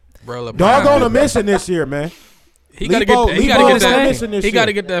 Bro, LeBron, dog on a mission this year, man. He gotta Lebo- get. He Lebo's gotta on get a that. mission this He year.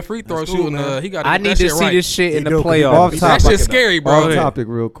 gotta get that free throw That's cool, shooting. man. He gotta. I get need that to shit see right. this shit in He the do, 'cause he playoffs. ball- That Top shit bucket scary, Off bro. topic,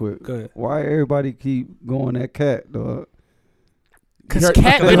 real quick. Go ahead. Why everybody keep going at Cat, dog? Cause heard-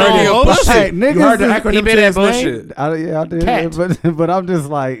 Cat you been heard on the bullshit. Hey, You heard the niggas, acronym He been to that his name? bullshit. I did, Cat. but I'm just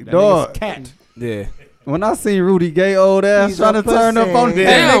like, That dog. nigga's cat. Yeah. When I see Rudy Gay old ass He's trying a to turn up on pussy. that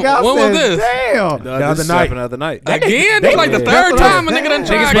Damn, nigga, I when was said, this? damn. The other night. The other night. Again, that's like the Yeah. third That's what time a I'm nigga done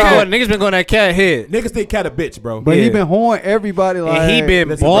saying. tried Niggas Cat. been going at Cat head. Niggas think cat a bitch, bro. But Yeah. he been hoeing everybody like. And he been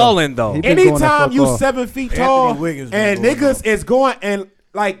listen, bro. balling though. He been going the Anytime fuck you off. 7 feet tall Anthony Wiggins been and going niggas is going and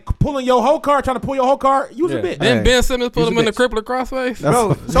like pulling your whole car, trying to pull your whole car, you was a Yeah. bitch. Then Hey, Ben Simmons put he's a him in the bitch. crippler crossface.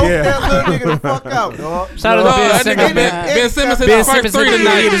 Bro, choke Yeah. that little nigga the fuck out, dog. Shout out Bro, to Ben that Simmons, nigga man. Ben Simmons hit Ben his first Simmons three hit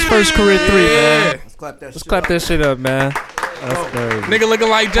tonight. his first career three, man. Let's clap that Let's shit clap up. that shit up, man. That's crazy. Nigga looking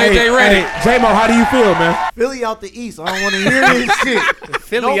like Hey, JJ Redick. hey, J-Mo, how do you feel, man? Philly out the east. I don't want to hear this shit.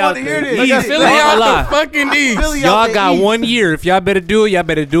 Philly Don't out wanna hear there. this. East. Philly Y'all out lie. the fucking east. Philly out Y'all the got east. 1 year. If y'all better do it, y'all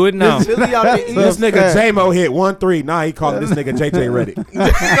better do it now. Philly out the east. This nigga fact. J-Mo hit 1-3. Nah, he calling this nigga JJ Reddick. No,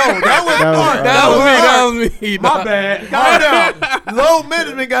 that was hard. That was me. My bad. Got him. Low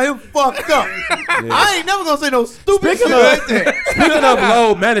management got him fucked up. I ain't never gonna say no stupid Speaking shit like that. of, speaking of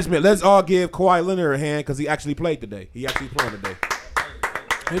low management, let's all give Kawhi Leonard a hand because he actually played today. He actually playing today.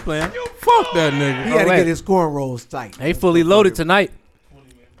 He playing. Fuck that nigga. He had to wait. get his scoring rolls tight. They fully loaded tonight.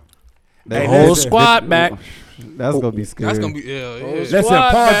 They- Hey, Whole listen. squad back. That's gonna be scary. That's gonna be yeah. Listen,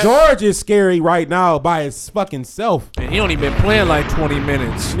 Squad Paul back. George is scary right now by his fucking self. And he only been playing like 20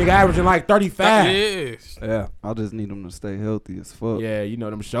 minutes. Nigga averaging like 35. Yes. Yeah. I just need him to stay healthy as fuck. Yeah, you know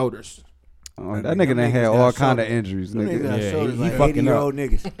them shoulders. That nigga done had all kind of injuries, Them niggas nigga. got Yeah, shoulders he like fucking 80-year-old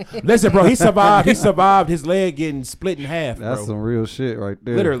niggas. Listen, bro, he survived. He survived his leg getting split in half, That's bro. some real shit right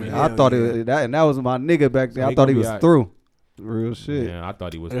there. Literally. I thought it that and that was my nigga back then. So I he thought gonna he be was alright. through. Real shit. Yeah, I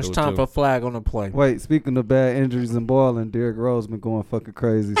thought he was. There's through, time too. for flag on the play. Wait, speaking of bad injuries and balling, Derrick Rose been going fucking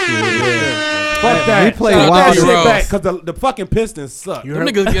crazy. Shit. Fuck that. He played Shut wild. that shit Rose. back because the fucking Pistons suck. Them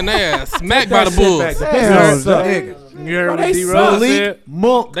niggas getting their ass smacked That by the shit Bulls. back. The Damn, Pistons suck. Nigga. You heard Bro, what they D-Rose suck. said?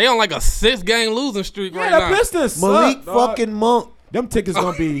 Monk. They on like a 6-game losing streak Yeah, right the now. Pistons Malik suck, dog. fucking Monk. Them tickets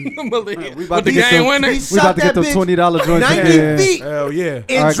gonna be. Malik, We about with to the get game them- winner. He We shot about to get that them bitch $20 joints 90 again. feet Hell yeah.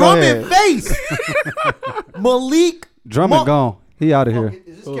 in All right, go Drummond ahead. face. Malik. Drummond Monk. gone. He out of here.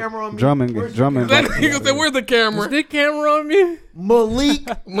 Is this camera on me? Drummond, Where's the Drummond. That nigga said, "Where's the camera?" Is the camera on me? Malik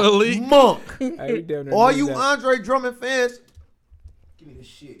Malik. Monk. All you on. Andre Drummond fans, give me this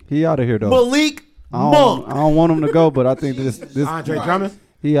shit. He out of here though. Malik I Monk. don't want him to go, but I think this Andre Drummond.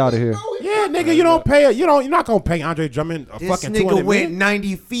 he out of here. Yeah, nigga, you don't pay it. You're not gonna pay Andre Drummond a This fucking nigga 200 went million.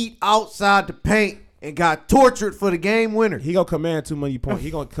 90 feet outside the paint and got tortured for the game winner. He gonna command too many points.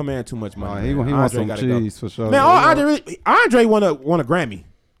 He gonna command too much money. He man. wants Andre some gotta go. cheese for sure. Man, Andre won a Grammy.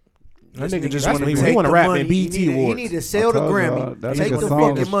 That nigga just That's want to what be. he wanna the rap money. in BET He Awards. need to sell the I told y'all, Grammy. that Take nigga the song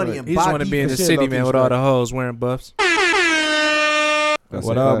fucking is money straight. and He just buy want to be in the Shit, city, low-key man, with all straight. the hoes wearing buffs. That's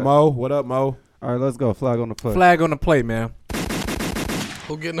What a up, fact. Mo? What up, Mo? All right, let's go. Flag on the play. Flag on the play, man.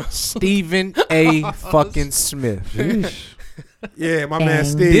 Who getting us? Stephen A. fucking Smith. Sheesh. Yeah, my man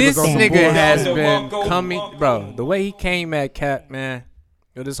Steve. This was on some nigga bullshit. has been coming, bro. The way he came at Cap, man,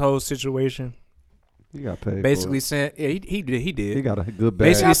 with this whole situation, He got paid. basically for saying, yeah, he did, it. he did. got a good bag.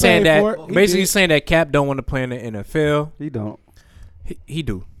 Basically Got saying paid for that, it. He basically did. saying that Cap don't want to play in the NFL. He don't. He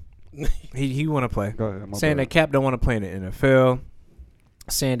do. he want to play. Go ahead. My Saying bad. that Cap don't want to play in the NFL.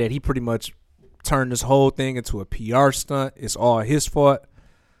 Saying that he pretty much turned this whole thing into a PR stunt. It's all his fault.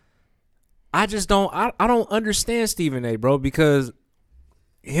 I just don't. I don't understand Stephen A. bro, because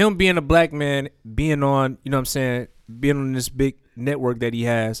him being a black man, being on, you know what I'm saying, being on this big network that he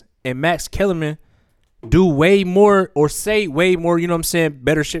has, and Max Kellerman do way more or say way more, you know what I'm saying,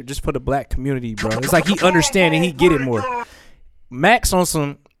 better shit just for the black community, bro. It's like he understand and he get it more. Max on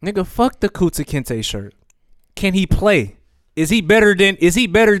some nigga, fuck the Kuta Kinte shirt. Can he play? Is he better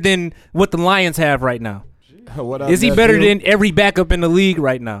than what the Lions have right now? Is he better than every backup in the league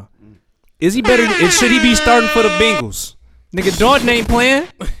right now? Is he better than, should he be starting for the Bengals? Nigga, Dalton ain't playing.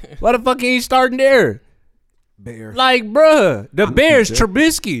 Why the fuck ain't he starting there? Bears. Like, bruh, the Bears,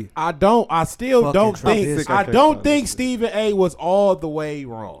 Trubisky. I still Fucking don't think. Trubisky. I don't think Stephen A. was all the way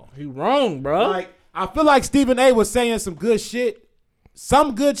wrong. He wrong, bro. Like, I feel like Stephen A. was saying some good shit,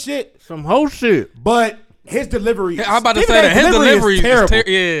 some whole shit. but his delivery. I'm about to Stephen say A's that his delivery is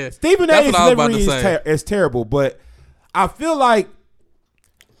terrible. yeah. Stephen That's A's what I was about delivery to say. is terrible, but I feel like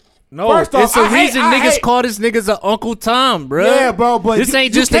No, First off, it's a reason I niggas hate- call this niggas a Uncle Tom, bro. Yeah, bro, but this you-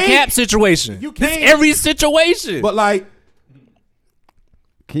 ain't you just a can't- cap situation. you This can't- every situation. but like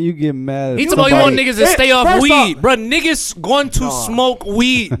Can you get mad? He at talking about you want somebody- niggas to stay off First weed, off- bro. Niggas going to smoke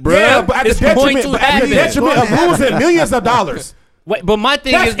weed, bro. yeah, but at it's the going detriment, to but at the happen. detriment of losing millions of dollars. Wait, but my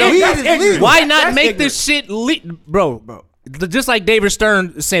thing That's is, though, ignorant. why not That's make ignorant. this shit bro? Just like David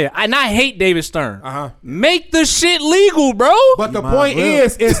Stern said, and I hate David Stern. Make the shit legal, bro. But the might point as well.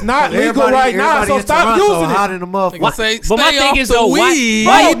 is, it's not legal Everybody- right now, everybody so in stop Toronto using hot it. in the motherfucker. Niggas say, But my stay thing off is the though, weed.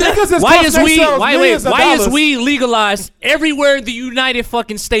 Bro, niggas is why costing is weed? themselves Why millions of is dollars. weed legalized everywhere in the United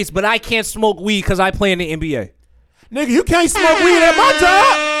fucking States, but I can't smoke weed because I play in the NBA? Nigga, you can't smoke weed at my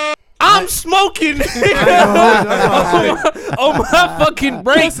job. I'm smoking on my fucking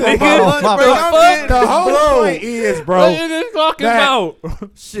break, Listen, nigga. bro, the whole point is, What bro. are you talking that- about?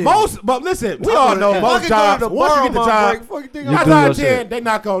 But listen, we all know most jobs. Once you get the job, You 9 do out your of 10, shit. they're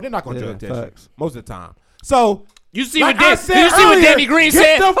not gonna Yeah, drug test you facts. most of the time. So You see Like what I Dan, said do you see what earlier, Danny Green get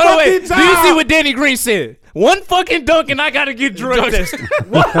said? the Hold on, wait. fucking Do you see job. what Danny Green said? One fucking dunk and I gotta get drug tested.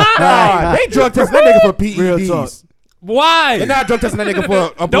 nah, they drug test that nigga for PEDs. Why? They're not drug testing that nigga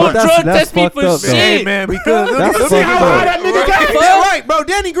for a Don't blunt. drug that's test me fucked for up, though. shit. Hey man, because That's You see how fucked high up. that nigga got? yeah, right, bro.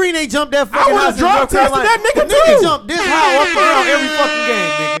 Danny Green ain't jumped that fucking would've house in drug North tested Carolina. that nigga Nigga too. jumped this high up around every fucking game,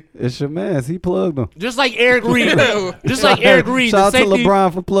 nigga. It's your man. He plugged them. Just like Eric Reed. Just like Eric Reed. Shout The out to safety,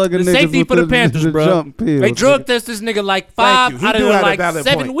 LeBron for plugging the niggas safety with for the Panthers, bro. jump pills. They drug test this nigga like Thank you. 5 He out do of have a like valid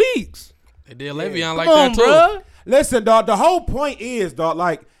 7 point. weeks. They did Le'Veon Come like on, that too. bro. Listen, dog. The whole point is, dog.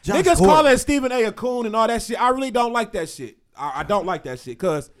 Like Josh niggas Gordon. calling Stephen A. coon and all that shit. I really don't like that shit. I don't like that shit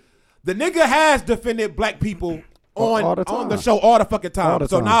because the nigga has defended black people All the on time. the show all the fucking time. All the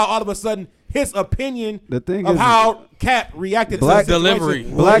So time. now all of a sudden his opinion The thing of is- how Cap reacted Black to the situation- delivery.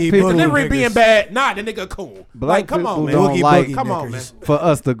 Black Boogie people, boogie. delivery Niggas. being bad. Nah, the nigga cool. black Like, come on, people man. don't Boogie like boogie Come on, niggas. man. for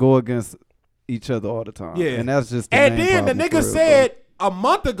us to go against each other all the time. Yeah. And that's just the And main then the problem nigga for real, said a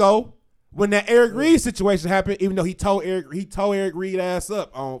month ago when that Eric Reed situation happened, even though he told Eric Reed ass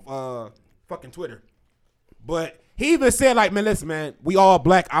up on fucking Twitter. But he even said like, man, listen, man, we all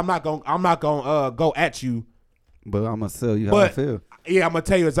black. I'm not gonna go at you. bro. But I'm gonna tell you how I But feel. yeah, I'm gonna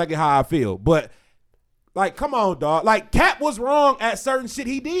tell you exactly how I feel. But like, come on, dog. Like Cap was wrong at certain shit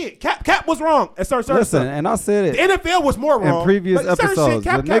he did. Cap was wrong at certain Listen, stuff. and I said The it NFL was more wrong in previous but certain episodes. Shit, The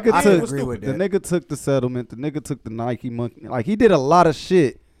Cap nigga did took was agree with stupid. the nigga took the settlement. The nigga took the Nike monkey. Like he did a lot of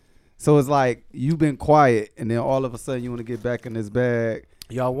shit. So it's like you've been quiet, and then all of a sudden you want to get back in this bag.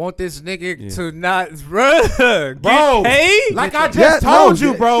 Y'all want this nigga to not, bruh, Bro, get paid? like I just Yeah, told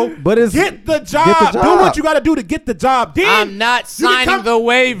no, you, bro. but it's- get the job. get the Do job. what you got to do to get the job. Then I'm not you can signing the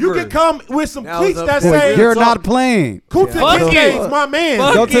waiver. You can come with some That was cleats a that point. say You're not playing. Kuta Fuck Kinte it. my man.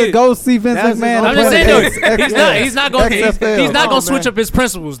 Fuck Go see Vince That's his McMahon. own I'm and just play saying, the though, he's not gonna XFL. Come on, switch man. up his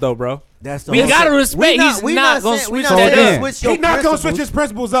principles, though, bro. That's the We whole gotta shit. respect. He's not gonna saying- switch So that then- up. switch your He's not gonna switch principles. his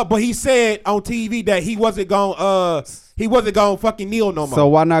principles up, but he said on TV that he wasn't gonna fucking kneel no more. So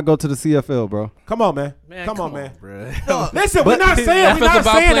why not go to the CFL, bro? come on, man. Man, Come on, man. bruh. Listen, we're not saying That's we're not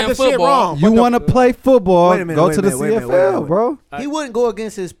about saying that playing the shit football. wrong. You but the- want to play football? Wait a minute, Go wait to a the minute, wait a minute, CFL, wait a minute. bro. He wouldn't go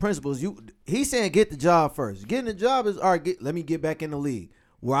against his principles. He's saying get the job first. Getting the job is all right. Let me get back in the league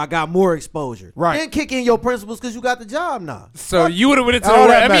where I got more exposure. Right. Then kick in your principles because you got the job now. So you would have went into the All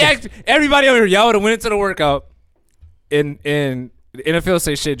that workout. Let me matters. ask everybody over here. Y'all would have went into the workout, and the NFL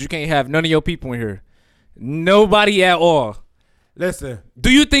say shit. You can't have none of your people in here. Nobody at all. Listen,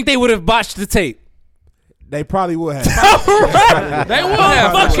 Do you think they would have botched the tape? they probably would have. They would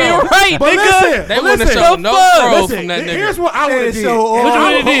have. Fucking right, But nigga. listen, They wouldn't have listen, shown no fuck? throws listen, from that here's nigga. what I would have did. So Which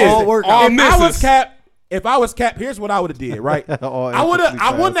one it is? All If I was misses. Cap, here's what I would have did. Right, All I wouldn't have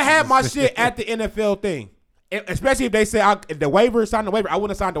passes. had my shit at the NFL thing, especially if they say the waiver, sign the waiver. I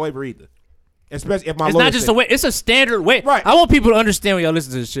wouldn't have signed the waiver either. Especially if my It's lawyer not just said- a way. It's a standard way. Right. I want people to understand when y'all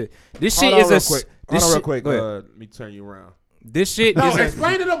listen to this shit. This shit Hold on is real a. quick. This Hold on real shit- quick. go ahead. Let me turn you around. This shit No, is a.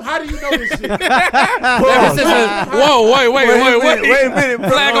 explain to them how do you know this shit? This is a. Whoa, wait. Wait a minute. Bro.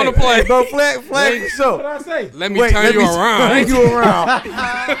 Flag on the play. Bro, flag for What did sure. I say? Let me turn you around. Turn you around.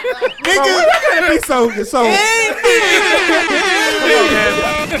 Nigga, you gotta be so.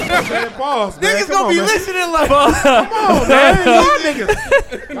 Pause, man. Niggas Come gonna on, be man. listening like. Come on, man. Y'all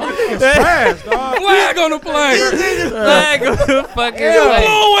niggas trash, dog. Flag on the play. Flag on the fucking Yeah. play.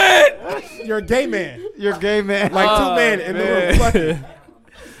 Blow it. You're a gay man. You're gay, man. Like 2 men in the room. Fucking.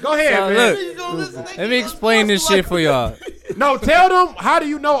 Go ahead, So, man. look, let me explain this shit for y'all. No, tell them how do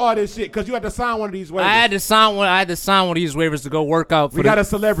you know all this shit? Because you had to sign one of these waivers. I had to sign one of these waivers to go work out We got a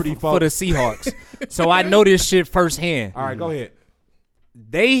celebrity, for the folks. Seahawks. So I know this shit firsthand. All right, go ahead.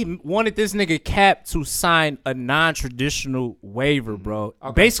 They wanted this nigga Cap to sign a non-traditional waiver, bro.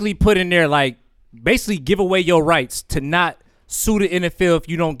 Basically put in there basically give away your rights to not sue the NFL if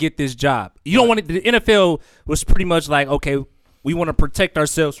you don't get this job. You don't want it. The NFL was pretty much like, okay, we want to protect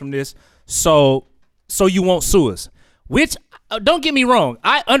ourselves from this, so you won't sue us. Which, don't get me wrong,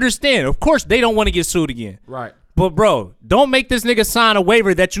 I understand. Of course, they don't want to get sued again. Right. But bro, don't make this nigga sign a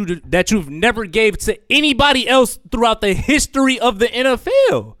waiver that you've never gave to anybody else throughout the history of the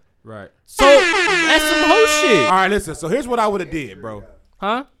NFL. Right. So that's some hoe shit, All right, listen. So here's what I would have did, bro.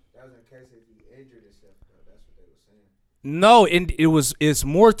 huh? That was in case if he injured himself. That's what they were saying. No, and it's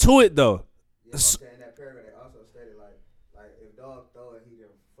more to it though. Yeah, I'm saying that paragraph they also stated like if dog throw it, he can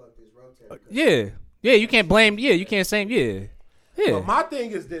fuck this rotator. Yeah, you can't blame. Yeah, you can't say. Yeah. But my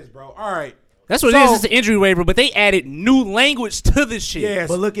thing is this, bro. All right. That's what it is. It's an injury waiver, but they added new language to this shit. Yes.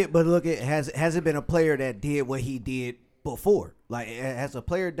 But look at has it been a player that did what he did before? Like has a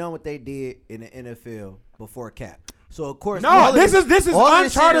player done what they did in the NFL before Cap? So of course, No, this is all of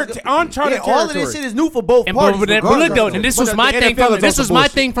this uncharted shit uncharted yeah, all of this territory. shit is new for both And parties. but look regardless, though, though. and this But was the my NFL thing from is on some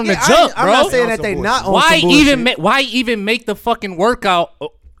bullshit. the Yeah, jump, I'm bro. not saying On that some they bullshit. not on Why some even bullshit. why even make the fucking workout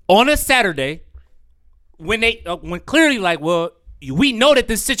on a Saturday when when clearly we know that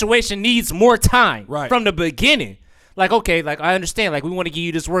this situation needs more time Right. from the beginning. Like, okay, like I understand, like we want to give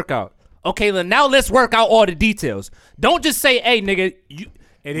you this workout. Okay, now let's work out all the details. Don't just say, hey, nigga,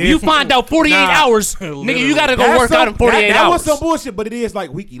 you find out 48 hours, nigga, you got to go work out in 48 that hours. was some bullshit, but it is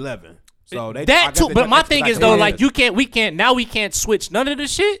like week 11. So I That guess too, they but took my extra thing is like though, a like minute. we can't switch none of the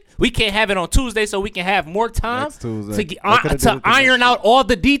shit. We can't have it on Tuesday, so we can have more time Next Tuesday. to get, They coulda did it the iron next out all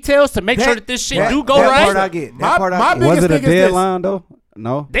the details to make sure that this shit do go that right. Part I get. That My- part my I get. biggest Was it a thing is this. deadline though?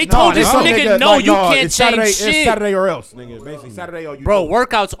 No. They told this nigga, no, you can't it's change Saturday, shit. It's Saturday or else, nigga. Basically, Saturday or you Bro, don't.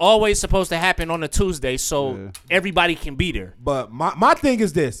 workouts always supposed to happen on a Tuesday, so everybody can be there. But my thing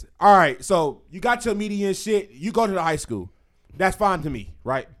is this. All right, so you got your media and shit. You go to the high school. That's fine to me,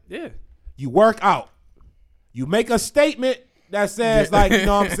 right? Yeah. You work out. You make a statement that says, like, you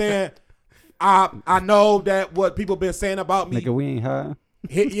know what I'm saying? I know that what people been saying about me. Nigga, we ain't high.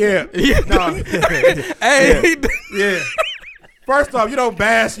 Yeah. No. Hey, Yeah. First off, you don't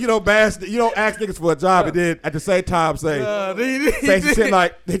ask niggas for a job and then at the same time say some shit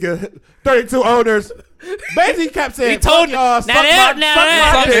like, nigga, 32 owners. Basically, he kept saying, He told you. y'all, Now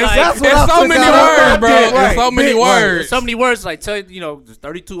that- it's like- so many words, bro. Right. It's so many Big words. So many words like tell there's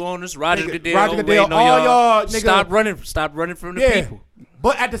 32 owners, Roger Nigga, Goodell, Roger Goodell, waiting on all y'all, nigga. Stop running from the Yeah. people.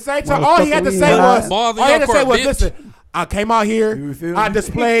 But at the same time, all he had to Motherfucker, say we was, ain't Balls in all he had your to say court, was, bitch. listen, I came out here, You feel I me?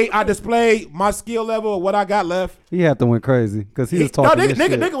 displayed my skill level of what I got left. He had to went crazy because he was No, talking nigga, this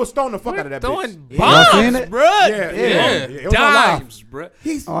shit. nigga was throwing the fuck out of that Throwing bitch. Y'all seen bombs, it? bro. Yeah. It was on live. Dimes, bro.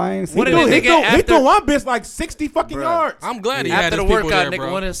 Oh, I ain't seen One of it. the He nigga threw after one bitch like 60 fucking yards. I'm glad he had after his the people workout, there, nigga,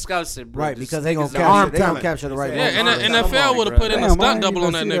 bro. one of the scouts said, bro, Right, just- because they gonna the arm capture. They gonna talent. capture the right. Yeah, Yeah, ones. and the NFL would have put in a Damn, I stunt ain't double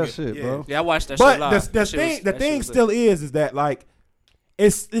even on that see nigga. shit, Yeah. bro. Yeah, I watched that shit But live. the That shit was- thing, the that shit thing was still lit. is that like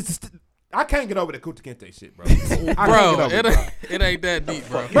it's I can't get over the Kunta Kinte shit, bro. I can't get Bro, over it, bro. it ain't that deep,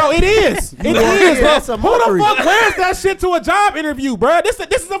 bro. Bro, it is. It is, bro. That's a Who the mockery. fuck wears that shit to a job interview, bro? This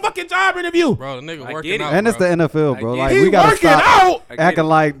is a fucking job interview. Bro, the nigga I working get it. out, And it's the bro. NFL, bro. I Like get He we gotta working stop out. I get acting it.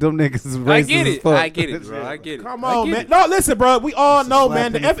 like them niggas is racist I get as it. fuck. I get it, bro. I get it. Come I on, get man. it. No, listen, bro. We all know,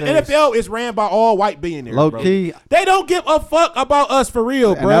 man. The slap in the face. NFL is ran by all white billionaires. Low bro. key, They don't give a fuck about us for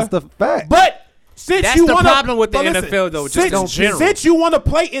real, and bro. that's the fact. But since That's you the wanna, problem with the but listen, NFL, though, just in general. Since you want to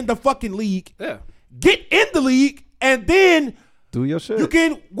play in the fucking league, Yeah. get in the league, and then Do your shit. You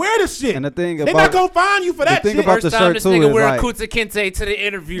can wear the shit. And the thing They're about not gonna find you for that thing shit. about First the time shirt this too nigga is wear like- a Kunta Kinte to the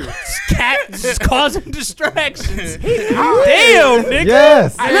interview. Just causing distractions. Damn, nigga.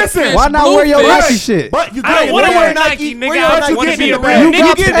 Yes. Listen, Why not wear your Bluefish. Nike shit? but you I don't want to wear Nike, nigga. I want to be a real You nigga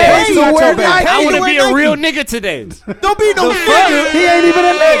got today. paid to wear Nike. I want to be a real nigga today. Don't be no nigga. He ain't even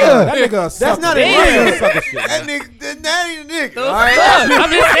a nigga. That nigga a sucker. not a Damn. nigga. Sucker shit, That man. nigga, that ain't a nigga. All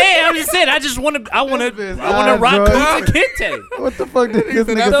right. I'm just saying. I want to rock drugs. Kunta Kinte. What the fuck did this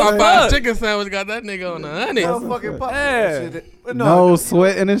So nigga that say? Popeye chicken sandwich got that nigga on 100. No fucking pop. Yeah. Shit. No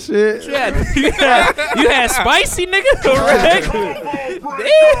sweating and shit. You had spicy, nigga.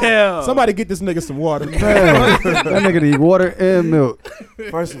 Damn. Somebody get this nigga some water. Man, that nigga need water and milk.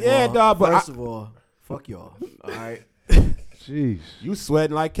 First of Yeah, all, dawg, but first of all, fuck y'all. All right. Jeez. You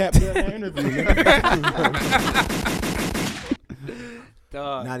sweating like Cap in that interview. nigga.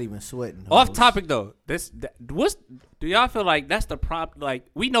 Dog. Not even sweating. Off hoes. topic though. Do y'all feel like that's the prop? Like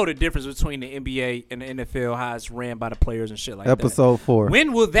we know the difference between the NBA and the NFL, how it's ran by the players and shit like Episode 4. that.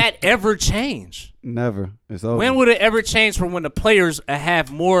 When will that ever change? Never. It's over. When will it ever change from when the players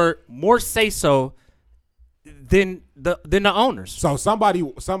have more say so than the owners? So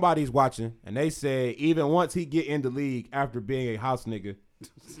somebody's watching, and they said even once he get in the league after being a house nigga,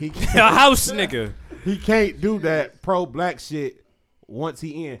 he A house nigga. he can't do that pro black shit once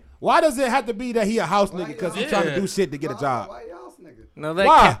he in. Why does it have to be that he a house nigga? Because he trying to do shit to get a job. No, let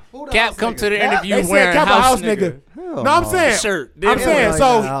Why? Cap come to the interview They said wearing Cap a house house nigga. nigga. No, I'm saying. Shirt. I'm Yeah, saying. like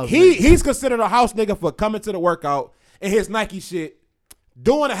So a house he's considered a house nigga for coming to the workout in his Nike shit,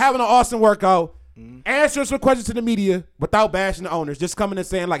 having an awesome workout, answering some questions to the media without bashing the owners, just coming and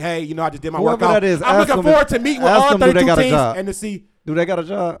saying like, hey, I just did my Whoever workout. that is, I'm ask looking them forward if- to meeting with ask all them, do they 32 got a teams job? and to see. Do they got a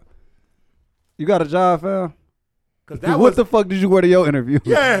job? You got a job, fam? Because that What was the fuck did you wear to your interview?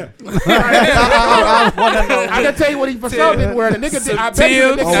 yeah. I can tell you what he for sure didn't wear. The nigga did. I bet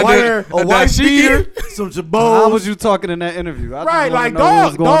you the nigga wear A white beater, some How jabos. was you talking in that interview? I just right, wanna like know what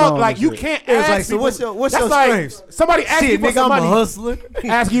was going dog, on like and you shit. can't. It was ask like, so people- what's that's your like strengths? somebody ask you Shit, for nigga, some I'm a money. hustler.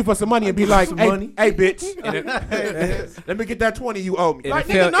 Ask you for some money and be like, Some hey, money. hey, bitch, let me get that 20 you owe me. Like,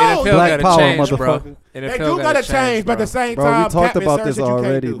 nigga, NFL no. Black gotta power, change, bro. motherfucker. They NFL do gotta change, but at the same Bro, time, we talked Cap about is this certain shit you can't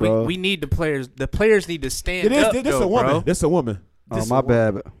already, do. bro. We need the players. The players need to stand This up. a though, woman. bro. This a woman. Oh, my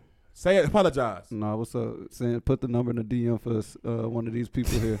bad. Say it. Apologize. No, what's up? Saying put the number in the DM for one of these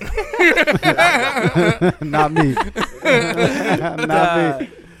people here. Not me. Not me.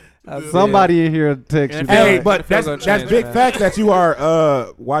 Somebody in here text you. Hey, NFL but that's gonna that's change, big man. fact that you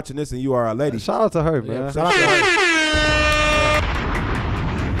are watching this and you are a lady. Shout out to her, man. Shout out to her.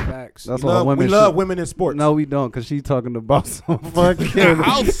 Facts. That's We all love, women. we love should- women in sports. No, we don't, cause she talking about some fucking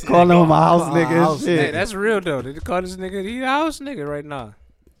House calling him a house nigga and house shit. Hey, that's real though. They call this nigga he a house nigga right now.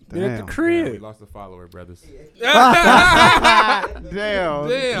 He at the Damn. We crib. lost a follower, brothers. Damn.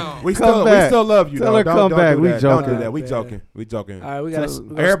 Damn. We Come still back. love you. Tell though. her Don't- come don't back. do We that. joking. Don't do that. We Man. joking. We joking. All right, we gotta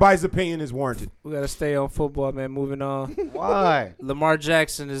Everybody's opinion is warranted. stay on football, man. Moving on. Why? Lamar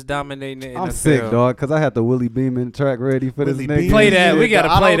Jackson is dominating the NFL. I'm sick, dog, cause I had the Willie Beeman track ready for Willie this nigga. Beeman. Play that. We gotta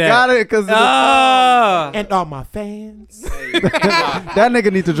play I don't that. got it, cause Ah, And all my fans. that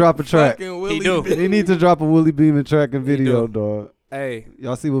nigga need to drop a track. Fucking he Willie do. He need to drop a Willie Beeman track and video, do. dog. Hey,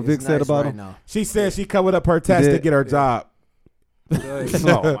 Y'all see what It's Vic said nice about right him? now. She said she covered up her test Did- to get her job. go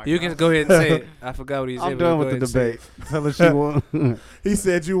ahead. You can go ahead and say it. I forgot what he said. I'm but done go with the ahead and say debate. Tell her she won. He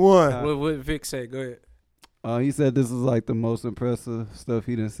said you won. it. What Vic said? Go ahead. He said this is like the most impressive stuff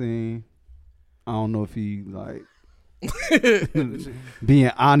he done seen. I don't know if he like being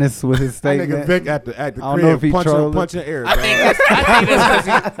honest with his That nigga statement. Vic at the I don't know if crib he trolling. punching air. I dog. think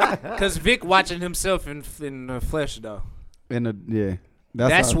that's because Vic watching himself in the flesh though. Yeah,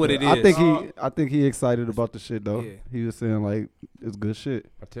 That's how I what feel. it I think he excited about the shit though. Yeah. He was saying like it's good shit.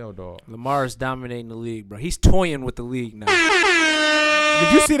 I tell dog. Lamar is dominating the league, bro. He's toying with the league now.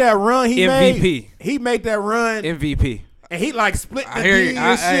 Did you see that run he made? MVP. He made that run MVP. and he like split the I hear D you.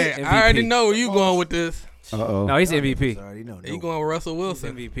 and shit. I already MVP. know where you going with this. Uh-oh. No, he's MVP. Already know. You going with Russell He's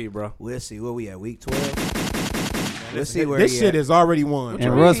Wilson? MVP, bro. We'll see where we at. Week 12. Let's see where This he shit at. is already won.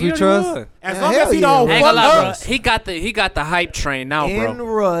 And Russ, He we already trust. won. As Yeah, long hell as he yeah. don't I ain't fuck gonna lie, bro. us. He got the hype train now, In bro.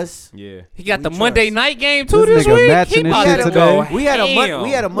 Russ. Yeah. He got we the trust. Monday night game too This this nigga week. matching He his about shit to today. go. We had a ham.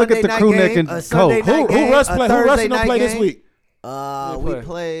 Monday at the night crew game, neck and a Sunday coat. night Who game, Russ a play? Who Thursday Russ gonna night play this game. week? We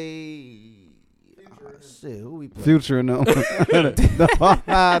play Shit, who we play? Future and them.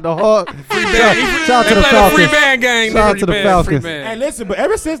 the Hawk. Free band. Shout out to They the play the free Falcons. band gang. Shout out nigga. to the Free Falcons. man. Hey, listen, but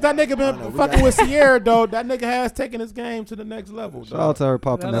ever since that nigga been fucking with Sierra, though, that nigga has taken his game to the next level. Shout out to her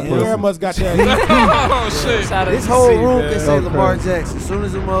popping that Sierra pussy. must got that. Oh shit. Shout out This to whole C, room man. can say Lamar Jackson. As soon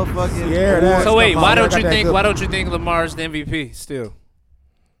as the motherfucking Yeah, that's- So wait, Come why on, don't I you got that think? good- Why don't you think Lamar's the MVP still?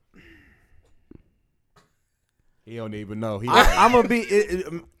 He don't even know. He I'm gonna be.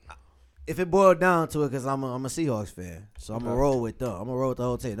 If it boiled down to it, because I'm a Seahawks fan, so I'm gonna roll with them. I'm gonna roll with the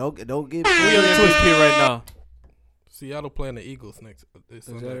whole team. Don't give me. Who your MVP right now? Seattle playing the Eagles next this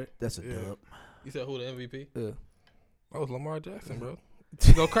Sunday. That's a Yeah. dub. You said who the MVP? Yeah. That was Lamar Jackson, bro.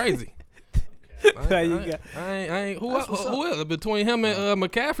 You go crazy. I ain't. Who else? Between him and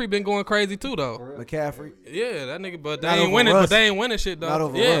McCaffrey been going crazy too though. McCaffrey. Yeah, that nigga. But they Not ain't over winning. Russ. But they ain't winning shit though. Not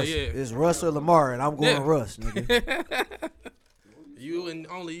over yeah, Russ. yeah. It's Russ or Lamar, and I'm going Yeah. Russ, nigga. You and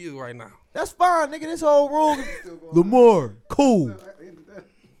only you right now. That's fine, nigga. This whole room. Lamar, cool.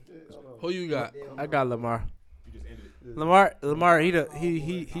 Who you got? I got Lamar. Lamar, he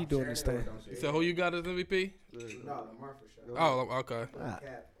doing his thing. You said who you got as MVP? Oh, okay.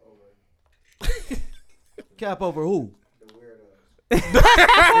 Cap over who? Man,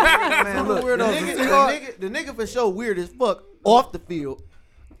 look, the nigga for sure weird as fuck off the field.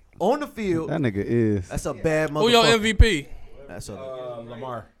 On the field, That nigga is. that's a bad motherfucker. Who your MVP? That's a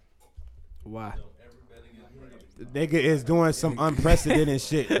Lamar. Why? The nigga is doing some unprecedented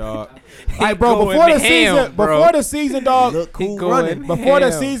shit, dog. Like, bro, going before the ham, season, bro. before the season, dog. look cool going- running. Before the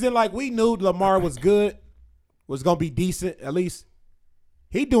Hell. season, like we knew Lamar was good, was gonna be decent at least.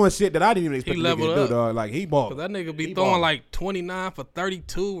 He doing shit that I didn't even expect him to leveled do, up. dog. Like he balled. Cause that nigga be He throwing ballin'. like 29 for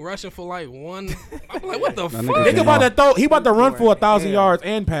 32, rushing for like one. I'm like, what the That fuck? nigga Nigga about to throw. He about to run for 1,000 yards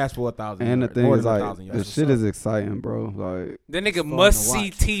and pass for 1,000. And the yards. thing More is, than like, 1,000 the yards. shit is exciting, bro. Like, That nigga must to see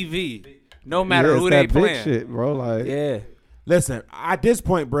watch. TV, no matter yeah, who it's they that big playing. shit, bro. Like, Yeah. Listen, at this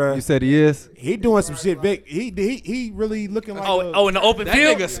point, bro, you said he is. he doing some shit. Vic, he really looking like. Oh, in the open That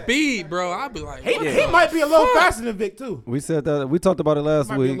field. nigga speed, bro. I be like, what he the might be a little faster than Vic too. We said that. We talked about it last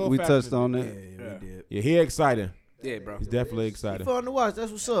Might be a week. little We faster touched than on Yeah, it. we did. Yeah, he excited. Yeah, bro. He's definitely excited. Fun to watch.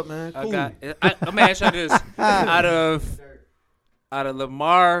 That's what's up, man. Cool. I'm gonna ask you this: out of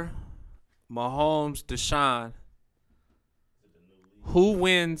Lamar, Mahomes, Deshaun, who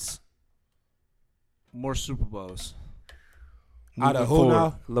wins more Super Bowls? Out of Moving who forward?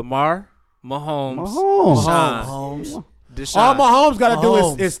 now? Lamar, Mahomes, Mahomes. Deshaun, Mahomes. Deshaun. All Mahomes got to do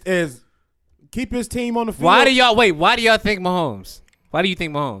Mahomes. is keep his team on the field. Why do y'all think Mahomes? Why do you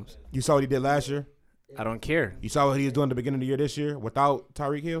think Mahomes? You saw what he did last year. I don't care. You saw what he was doing at the beginning of the year this year without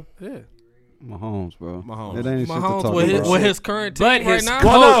Tyreek Hill. Yeah. Mahomes, bro. Mahomes. It ain't shit to Mahomes talk with about. his current team But right his now?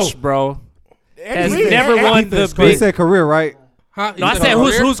 coach, bro, has Andy Reid- never Andy won the Reid's He big. said career, right? Huh? No, I You said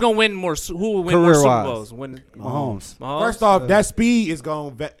career? who's gonna win more? Who will win more Super Career-wise. Bowls? Win Mahomes. Mahomes. First off, that speed is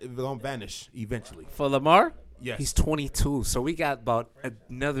gonna vanish eventually. For Lamar, Yes. he's 22, so we got about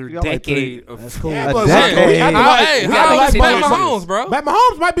another You got like decade three- of. That's cool. Yeah, A but decade. we acting How, like- hey, we how acting old like is Pat Mahomes. Mahomes, bro? Pat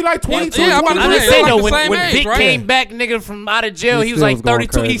Mahomes might be like 22. Yeah, I'm about to I'm just say, saying like though, the when same age, Vic right? came back, nigga, from out of jail, he was still like was going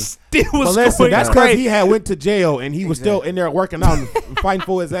 32. He crazy. still was But listen, going that's because crazy. he had went to jail and he was still in there working out and fighting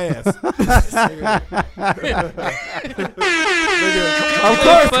for his ass.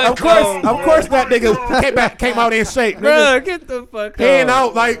 Of course, that nigga came out in shape. Nigga. Bro, get the fuck Paying out.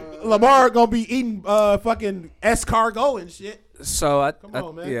 out like Lamar gonna be eating fucking escargot and shit. So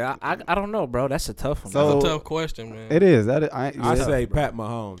on, man. yeah, I don't know, bro. That's a tough one. So- That's a tough question, man. It is. I I yeah. say Pat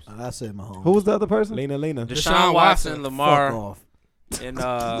Mahomes. I said Mahomes. Who was the other person? Lena. Deshaun Watson, Watson. Lamar, Fuck off. and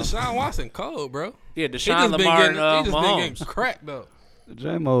Deshaun Watson cold, bro. yeah, He Deshaun, just been Lamar, getting, and he just been getting Mahomes. cracked though.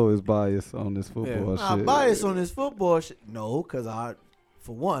 J-Mo is biased on this football I'm shit. biased on this football shit. No, because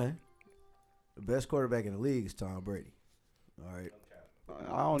for one, the best quarterback in the league is Tom Brady. All right.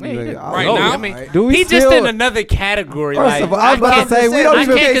 I don't Yeah, even. he- I right don't know. now? I mean, Right. Do we he just still- in another category. First Like, of all, I was about to say we don't I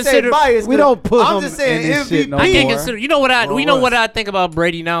even can't consider. biased. we don't put I'm him just saying in this shit no MVP. I can't more. consider. You know what I? Or We know Russ. what I think about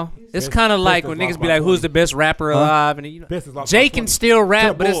Brady now. It's kind of like when niggas be like, "Who's the best rapper alive?" And you know, Pistons lost Jay by can 20. still rap, To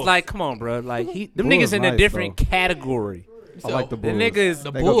the but it's Bulls. like, come on, bro. Like them Bulls niggas in a nice, different category. I like the The Bulls. nigga is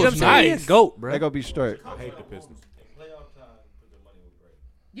The They you know go what Bulls I'm saying? He a nice. goat, bro. They gonna be straight. I hate the Pistons.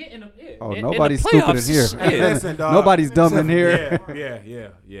 Oh, in nobody's the stupid in playoffs, here. yeah. Listen, dog. Nobody's dumb in here.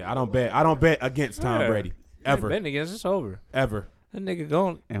 Yeah. I don't bet against Tom Yeah. Brady ever, Betting against it's over. ever. That nigga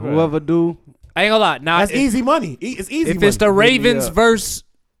going. And whoever do, I ain't gonna lie. Now, That's if, easy money. It's easy. if it's the money. Ravens up. versus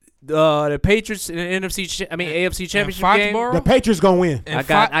the Patriots in the AFC Championship game, Foxborough? the Patriots gonna win. And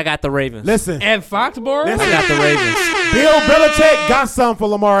I got the Ravens. Listen, And Foxborough? Listen. I got the Ravens. Bill Belichick got some for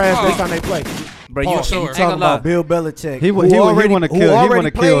Lamar ass Oh. next time they play. Bro, Paul, you sure. you ain't talking gonna lie. about Bill Belichick? He wa- who he wa- he already- wanna who kill- he already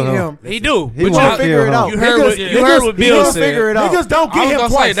wanna kill played him. He do. He But wanna Y'all figure kill it him. out. You heard what- you heard what Bill niggas said. figure it out. Niggas don't I get was him gonna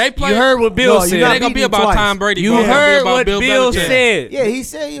say twice. they play. You heard what Bill No, you said. not They gonna be beating about twice. Tom Brady. You bro. They gonna be heard about what Bill Bill Belichick. said. Yeah, he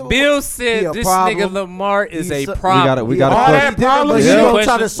said. Bill He said a this problem. nigga Lamar is He's a so- problem. We got a All question. that problem. But Yeah. you gonna Question.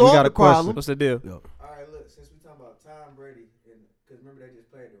 try to We solve got the a question. problem. What's the deal? All right, look, since we talking about Tom Brady, because remember they just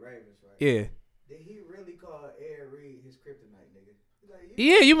played the Ravens, right? Yeah. Did he really call Ed Reed his kryptonite, nigga? He's like,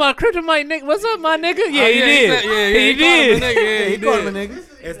 Yeah, you my kryptonite nigga. What's up, my nigga? Yeah, he yeah, did. said- yeah, he called him a did. nigga. Yeah, he He called him a did. nigga.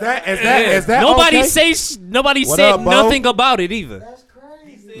 Is that Nobody okay? nobody What said up, Bo? nothing about it either. that's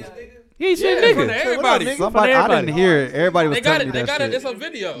crazy. Yeah, he said Yeah, in front of nigga. everybody. Somebody, I everybody. didn't hear it. Everybody was They got telling it. me They that got shit. it. It's a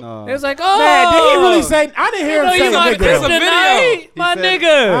video. No. It was like, oh, Man, did he really say? I didn't hear him you say my nigga. It's a video. kryptonite, my I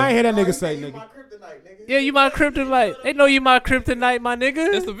nigga. ain't hear that nigga say My nigga. kryptonite, nigga. Yeah, you my kryptonite. They know you my kryptonite, my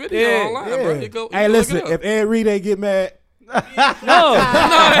nigga. It's a video Yeah. online, bro. You go, Hey, you listen, look it up. if Ed Reed ain't get mad, No.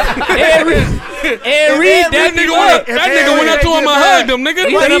 Ed Reed, That that nigga went up to him and hugged him, nigga.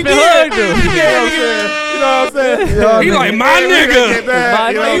 He went up and hugged him. you know what I'm saying? He like, my nigga. My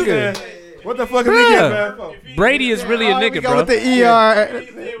You know what I'm nigga. saying? What the fuck is he getting mad for? Brady is really a We nigga, go bro. with the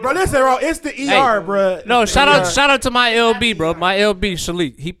ER. Bro, listen, bro, it's the ER, bro. No, shout out to my LB, bro. My LB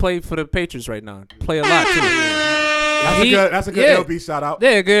Shalik. He played for the Patriots right now. Play a lot too. That's a good yeah. LB shout out.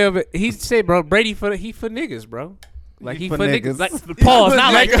 Yeah, good. But he said, bro, Brady for niggas, bro. Like He he for for niggas. niggas. Like pause,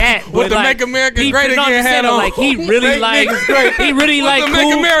 not like that. With but the like, Make America he Great no, I'm Again saying, hat on. like he really like he really like The cool.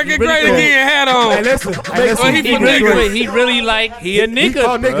 Make America He really Great cool. Again hat Hey, on. listen, Well, he He for really, niggas. he really like he a He nigga,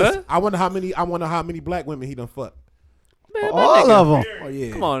 called bro. niggas. I wonder how many black women he done fucked. All of them. Oh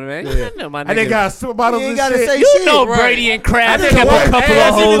yeah. Come on, man. Yeah. I know my And they nigga. got super bottles You ain't and gotta shit. say You shit. know Right. Brady and Crab That kept nigga a couple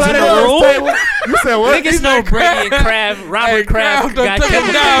of hoes in the room. You said what? Niggas know Brady and Crab, Robert Crab Crab done got took kept him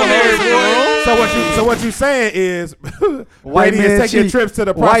a down couple there, hoes in the boy. room. So what you saying is White Brady man is taking cheat. trips to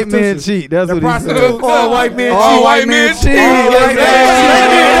the White man prostitution. cheat. That's The what he said. prostitutes. All white men All cheat. white men cheat. All white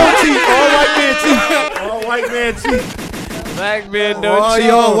Yes, men sir. cheat. All white men cheat. Black men don't All cheat.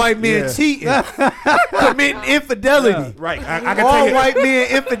 y'all white men Yeah. cheating, committing infidelity. Right. I can tell All you. white men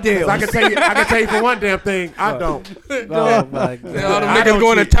infidels. I can tell you for one damn thing. I don't. Oh my God. Yeah, all them I niggas don't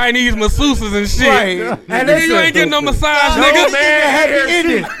going to cheat. Chinese masseuses and shit. Right. And Nigga, you ain't getting no massage, No nigga. man in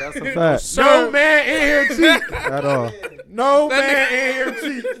here cheat. That's a fact. No man in here cheat. At all. No man in here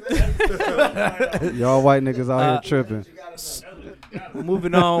cheat. Y'all white niggas out here tripping.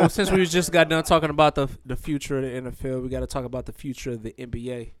 Moving on, since we just got done talking about the future of the NFL, we got to talk about the future of the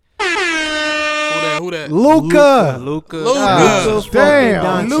NBA. Who that? Luca. Luca.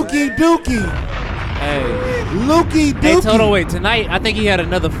 Damn. Lukey Dookie. Hey. Lukey Hey, Dookie. Toto, wait. Tonight, I think he had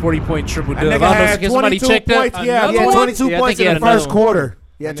another 40-point triple That dub. I nigga don't know, had can somebody 22 check that? points. Yeah, Another he had one? 22 Yeah, I points think he in had the another first one. quarter.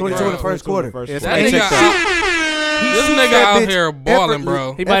 Yeah, 22 in the first quarter. Yeah, That somebody nigga check that. This shoots nigga that out bitch here balling,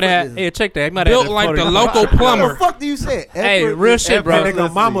 bro. He might have had, effortless. check that. He might have Built had like the 40. local What the plumber. fuck do you say? Hey, real shit, bro. That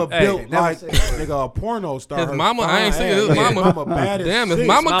nigga mama Hey, built never like said nigga a porno star. His Her mama, I ain't fine seen his ass. mama. Mama bad as Damn, his shit.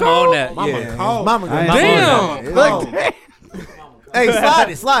 mama Mama cold? on that. Mama Yeah. cold. Mama, I ain't mama. Damn. Look.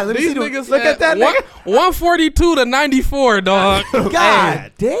 Hey, slide. Let me These see the niggas Look at that nigga. 142 to 94, dog.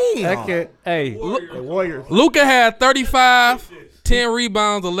 God damn. Hey, The Warriors. Luka had 35, 10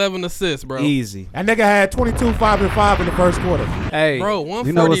 rebounds, 11 assists, bro. easy. That nigga had 22, 5 and 5 in the first quarter. Hey, Bro, You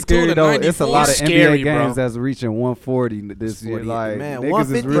know what's 142 scary to though? 94. It's a lot of Scary, NBA bro. games that's reaching 140 this year. 40, Like man, niggas is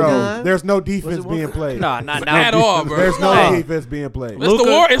 150 really. guys. There's no defense Was it being one- played. nah, not At now. all, bro. There's no Hey. defense being played.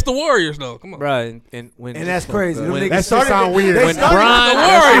 It's the Warriors, though. Come on. Bro, and when And that's crazy. Them When- niggas That shit started- sound weird. they When started- Brian-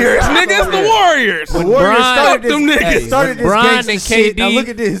 The Warriors, nigga. It's the Warriors. The Warriors Brian- started this. Them niggas. Hey, started this Brian gangsta and shit. Now KD look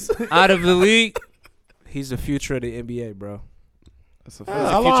at this. out of the league, he's the future of the NBA, bro. That's a Yeah, fact.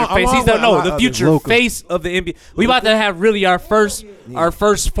 The along- future face. along He's the with a no, lot the of future Luka. face of the NBA. We about to have really our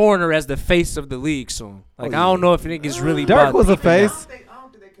first foreigner as the face of the league soon. Like I don't know if niggas really. Dirk about was a thinking that. face.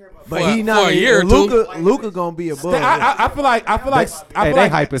 But For- he not for a year or two. Luka gonna be above. I feel like they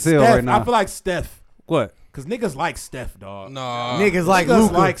hype as hell Steph, right now. I feel like Steph. What? Cause niggas like Steph, dog. Nah. Niggas like Niggas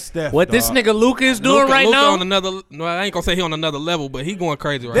Luka. like Steph. What this dog. nigga Luka is doing right Luka now? on another. No, I ain't gonna say he on another level, but he going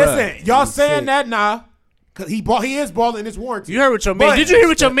crazy right now. Listen, y'all saying that now? Cause he is balling in his warranty. You heard what your man. But Did you hear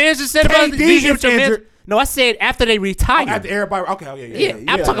what your man just said about? KD Did you hear what is your man? injured. No, I said after they retire. After everybody, okay, oh, yeah. yeah,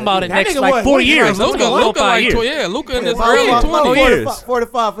 I'm talking about the That next nigga like what, 4 what year? years. I'm Luka, talking about Luka 5 like, years. yeah, Luka in his About early 45 20s. years.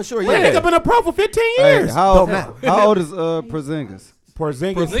 45 for sure. That Yeah. nigga been a pro for 15 Hey, years. how Don't matter. old is Porzingis?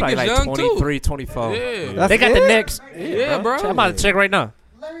 Porzingis. Porzingis Probably like young, too. 23, 24. Yeah. That's They got it? the next. Yeah, bro. I'm about to check right now.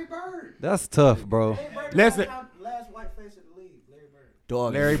 Larry Bird. That's tough, bro. Listen, Last white face of the league, Larry Bird.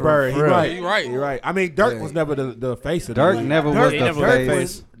 Dog. Larry Bird, he real. right. He right. He right. I mean, Dirk was never the face of the Dirk league. never was he the never was the face.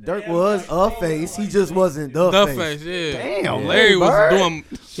 face. Dirk was a face. He just wasn't the face. Yeah. Damn, Larry was doing.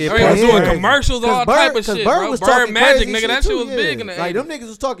 Larry was doing commercials, all type of shit, bro. Bird Magic, nigga. That shit was big in the 80s. Like them niggas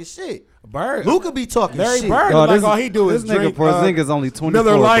was talking shit. Bird. Luka be talking Larry shit. Bird, Yo, like all he do is this nigga drink Porzingis only 24,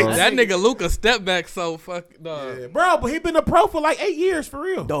 Miller Lite. bro. That nigga Luka step back so fuck. Yeah, bro, but he been a pro for like 8 years for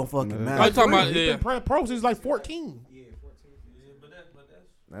real. Don't fucking matter. Are you talking about? He Yeah. been pro since like 14.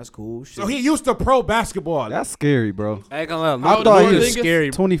 That's cool. Shit. So he used to pro basketball. That's scary, bro. I ain't gonna lie. How I old thought do he you was think?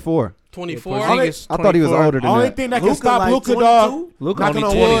 scary. 24. 24. Porzingis, I thought he was 24. older than Only that. thing that can Luka stop like Luka, 22? dog, Luka knocking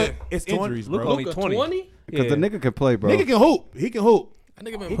only on 20. wood, is injuries, Luka bro. only Luka 20. 20? Because the nigga can play, bro. Nigga can hoop. He can hoop. That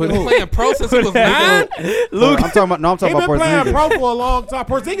nigga been playing pro since he was 9. I'm talking about. No, I'm He talking about been playing Porzingis. pro for a long time.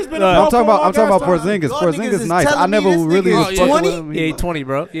 Porzingis been a pro I'm for talking a about. long I'm talking about ass time. Porzingis. Y'all niggas Porzingis is nice. I telling me never this really nigga was is fucking 20? with him. Yeah, he 20,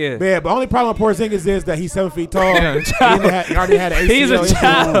 bro. Yeah. Yeah, but only problem with Porzingis is that he's 7 feet tall. He already had an ACL. He's a injury.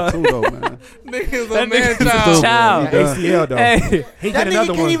 child. Too, though, man. Nigga's a That man nigga's a child. child. ACL though. Hey, He That get nigga another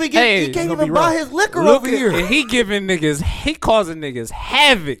can't one. even get. Hey, he it's can't gonna even be buy rough. his liquor Luka, over here and he giving niggas, he causing niggas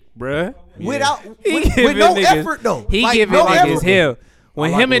havoc, bruh. without He with giving no niggas, effort though. He Like, giving no niggas effort. hell.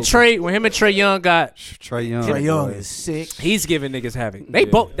 When like him and Trey Young got, Trey Young. Trae Young is sick. he's giving niggas havoc. They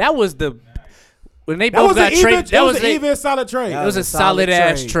both. That was the when they That both was got an even. traded. That was an a, even solid trade. it was a solid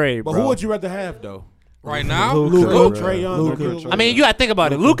ass trade, But bro. who would you rather have though? Right now? Luka, Trae Young, or Luka. Luka? I mean, you gotta think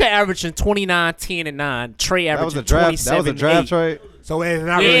about it. Luka averaging 29, 10, and 9. Trey That was averaging a draft. 27, That was a draft 8. trade. So it's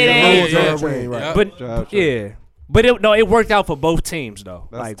not Yeah, really yeah, a lose yeah, or a yeah. win, right? Yeah. But Draft yeah, but it worked out for both teams though.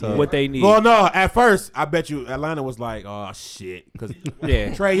 That's like tough. what they need. Well, no. At first, I bet you Atlanta was like, "Oh shit," because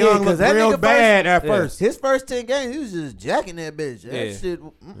Yeah. Trey Yeah, Young 'cause looked that real nigga bad at Yeah. first. His first 10 games, he was just jacking that bitch. That Yeah. shit.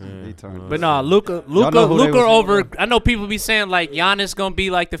 He turned. But nah, Luka know who they was over. on? I know people be saying like Giannis gonna be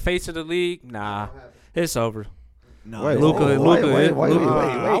like the face of the league. Nah, it's over. No, Wait, Luka- wait, Luka- wait, wait, Luka-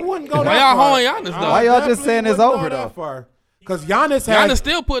 I wait. wouldn't go Why that y'all far. holding Giannis, though? Why y'all just Definitely saying it's wouldn't over, go though? that far. Because Giannis Giannis has.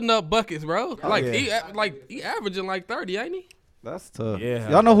 still putting up buckets, bro. Like yeah. he averaging like 30, ain't he? That's tough. Yeah.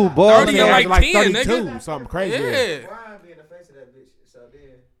 Y'all know who balls? 30 He and averaged like like 10, 32, nigga. something crazy. Yeah. Brian being the face of that bitch. So then,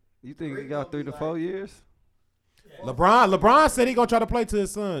 You think he got 3 to 4 years? LeBron said he gonna try to play to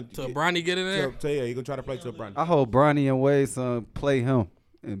his son. So Bronny get in there. Yeah, he gonna try to play to Bronny. I hope Bronny and Wade's son play him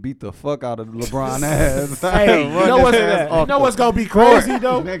and beat the fuck out of LeBron ass. Hey, you know what's gonna be crazy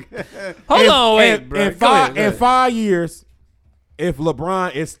though? Hold on, wait, in, bro. in Go 5 years, if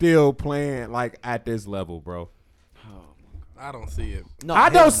LeBron is still playing like at this level, bro, I don't see it. No, I hell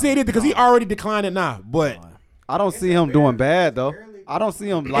don't no. see it because he already declining now. But I don't see him doing bad though. I don't see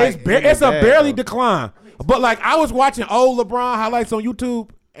him like it's a bad, barely though. decline. But like I was watching old LeBron highlights on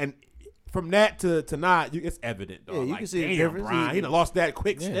YouTube, and from that to now, it's evident. Dog. Yeah, you like, can see the damn, difference. Brian, he done lost that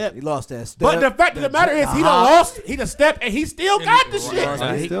quick step. He lost that step. But the fact of the matter is, he done lost. He done stepped, and he still got the shit.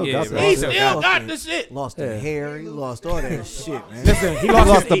 Nah, he still got He some. still got the shit. Lost the hair. He lost all that shit, man. Listen, he lost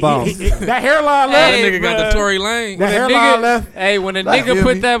lost the bounce. That hairline That left. Hey, nigga got bruh. the Tory Lane. That When a hairline nigga, left. hey, when a Like, nigga feel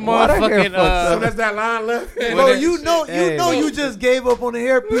put me? that Why that hair motherfucking fucked up? So that's that line left. Bro, you know Hey. you just gave up on the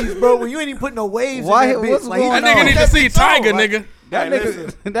hairpiece, bro. When you ain't even putting no waves Why- in that what's bitch. Like, he going That on? nigga need to see Tiger, Like, nigga. That Hey, nigga,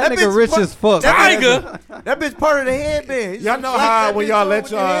 that That nigga bitch rich fuck- as fuck. that Tiger. That bitch part of the headband. Y'all know Like how that when bitch y'all on let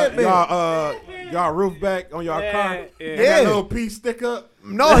with the headband. y'all roof back on y'all car, and Yeah. that little piece stick up.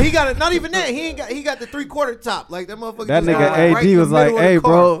 No, he got it. Not even that. He got the 3/4 top. Like that motherfucker. That just nigga got right AD in the was like, middle of "Hey, the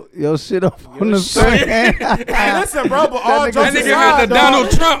car. bro, your shit up on the stand." Hey, listen, bro, but all nigga- jokes That nigga aside, got the dog,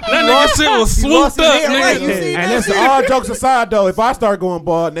 Donald Trump. That nigga shit was He lost swooped his up, hair, right? nigga. You see And that listen, shit? all jokes aside, though, if I start going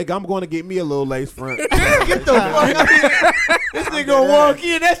bald, nigga, I'm going to get me a little lace front. Get the fuck out of here. This nigga gonna walk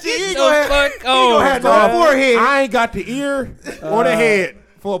in. That shit. He ain't gonna have. fuck He gonna have no forehead. I ain't got the ear or the head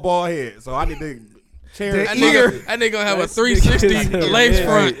for a bald head, so I need to cherish That ear. nigga gonna have a 360 lace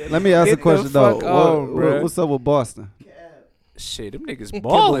front. Let me ask a Get the question though. fuck on, bruh. What's up with Boston? shit. Them niggas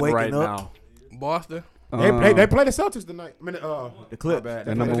balling waking right up. now. Boston. They play the Celtics tonight. I mean, The clip.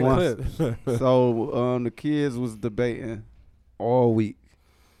 They're number one. So the kids was debating all week.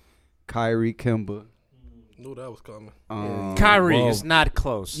 Kyrie, Kimba. Knew that was coming. Kyrie well, is not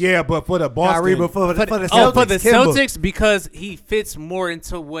close. Yeah, but for the Boston, Kyrie, but for the Celtics, Oh, for the Kimba. Celtics because he fits more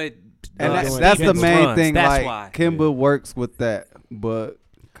into what. and uh, that's the Stevens main runs. thing. That's Like why. Kimba works with that, but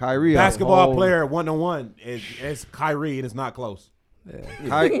Kyrie, basketball player 1-on-1 is Kyrie, and it's not close.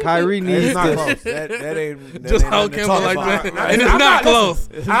 Kyrie needs It's not to. close. That ain't. Just hold Kimba like that. And it's I'm not close.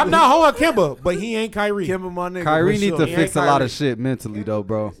 I'm not holding Kimba, but he ain't Kyrie. Kimba, my nigga. Kyrie for needs sure. to He fix ain't a lot Kyrie. of shit mentally though,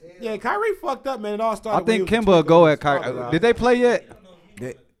 bro. Yeah, Kyrie fucked up, man. It all I started. think when he Kimba was will go at talking Kyrie. about- Did they play yet? They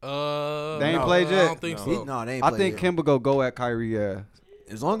ain't no, played I yet? don't think He- so. No, they ain't. I played think yet. Kimba go at Kyrie. Yeah,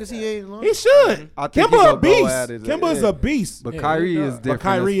 As long as he ain't. He should. I think he Kimba a gonna go beast. at it. Kimba's Yeah. a beast. But Kyrie is different. But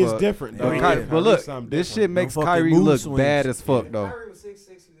Kyrie as is fuck. different. But, though. Ky- Yeah, but look, Kyrie's something this different. shit makes fucking Kyrie mood look swings. bad as fuck though. Kyrie was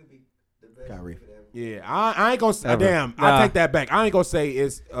 6'6", Kyrie. Yeah, I ain't gonna say. Ever. Damn, Nah. I take that back. I ain't gonna say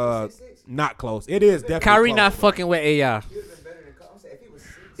it's not close. It is definitely Kyrie close. not fucking with AI. He would have been better than I'm saying if he was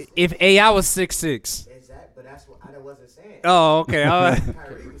 6'6". If AI was 6'6". Exact, but that's what I wasn't saying. Oh, okay.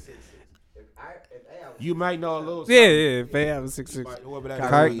 Kyrie was 6'6". If AI was You might know a little. Yeah, something. yeah. If AI was 6'6". Like, whoever that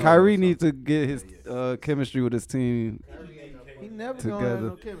Kyrie- is. Kyrie needs to get his chemistry with his team He never Together. gonna have no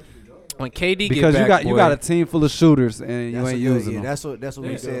chemistry. When KD because get back, you got a team full of shooters and you That's ain't a good- using them. That's what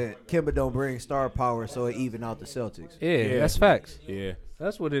we said. Kimba don't bring star power, so it even out the Celtics. Yeah, that's facts. Yeah.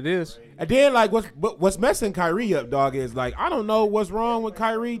 That's what it is. And then like what's messing Kyrie up, dog, is like I don't know what's wrong with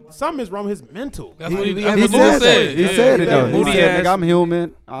Kyrie. Something is wrong with his mental. That's what He Moody said said. that. He said it though. He Moody said, ass- "Nigga, I'm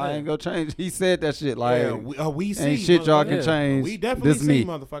human. I ain't gonna change." He said that shit like, Yeah, we see. "Ain't shit y'all can Yeah. change." We definitely This see, me.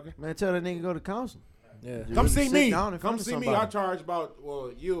 motherfucker. Man, tell that nigga to go to counseling. Yeah. Come see sit me. down in front Come of see me. somebody. I charge about I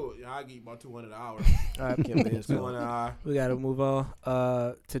give you about $200 an hour. All right, $200 an hour. we got to move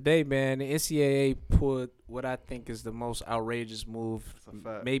on. Today, man, the NCAA put what I think is the most outrageous move,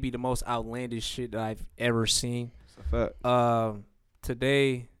 fact. maybe the most outlandish shit that I've ever seen. It's a fact.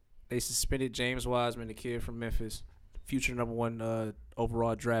 Today, they suspended James Wiseman, the kid from Memphis, future #1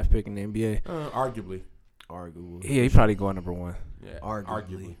 overall draft pick in the NBA. Arguably. Arguably. Yeah, he probably going #1. Yeah.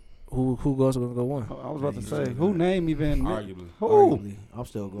 Arguably. Who goes going to go one? I was about to say, who name even? Arguably. Who? Arguably. I'm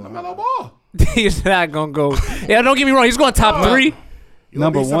still going. LaMelo Ball. He's not going to go. Yeah, don't get me wrong. He's going top 3.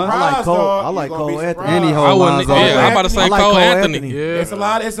 Number one. I like Cole. Dog. I like You gonna be Cole Anthony. surprised. And he I hold wouldn't. Lonzo. Yeah, I'm about to say I like Cole Cole Anthony. Anthony. Yeah. It's a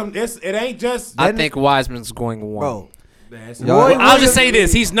lot. It ain't just. I think Wiseman's going 1. Bro. Y'all- I'll just say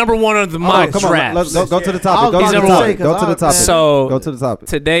this. He's #1 of the mock Come on, drafts. let's go to the I topic. was Go to about the to topic. say, Go to the 'cause topic. So Go to the topic.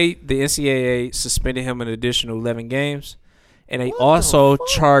 today, the NCAA suspended him an additional 11 games, and they also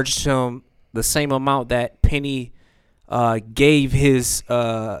charged him the same amount that Penny gave his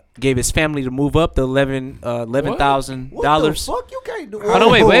family to move up the $11,000. What the fuck? You can't do. Oh no!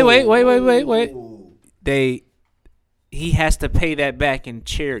 Wait! He has to pay that back in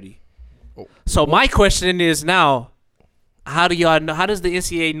charity. So my question is now, how do y'all know? How does the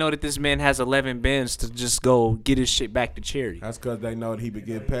NCAA know that this man has 11 bins to just go get his shit back to charity? That's because they know that he be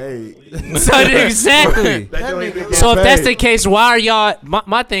getting paid. So exactly. They know he be getting So if that's paid. the case, why are y'all?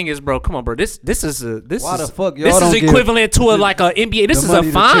 My thing is, bro, come on, bro. This is Why the fuck y'all this is don't give equivalent to like a NBA. This the is a money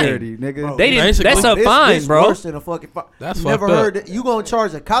to fine. charity, nigga. They didn't. Basically. That's a This fine, bro. Worse than a fucking fine. That's Never fucked up. heard that. You gonna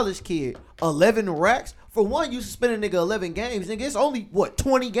charge a college kid 11 racks for one? You suspend a nigga 11 games, nigga. It's only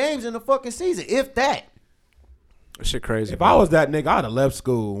 20 games in the fucking season, if that. Shit crazy. If I was that nigga, I'd have left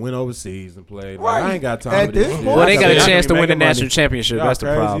school, went overseas, and played. Like, Right. I ain't got time At for this this shit. point- Well, they got a I chance be to win the making money. national championship. Y'all That's the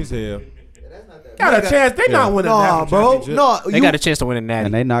crazy problem. as hell. Got a chance. They not winning the Nah, national bro. championship. No, They you got a chance to win a natty.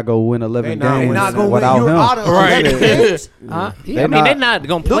 And they not gonna win 11 They not games winning. not gonna win. without You're him. out of Right. 11 games. Huh? They Yeah, I mean, not- they're not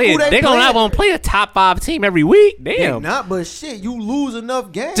gonna Look play who it. they They're not playing. gonna play a top 5 team every week. They Damn. not, but shit, you lose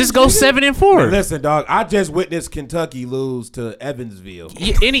enough games. Just go nigga. 7-4. Man, listen, dog. I just witnessed Kentucky lose to Evansville.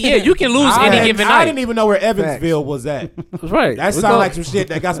 You can lose any given I night. didn't even know where Evansville was at. That's right. That We sounds go- like some shit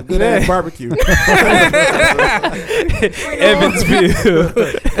that got some good ass barbecue. Evansville.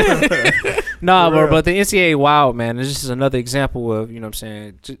 Nah, bro, but the NCAA wild, man. This is another example of, you know what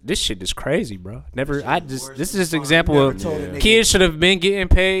I'm saying, this shit is crazy, bro. This is just an example of told a nigga- kids should have been getting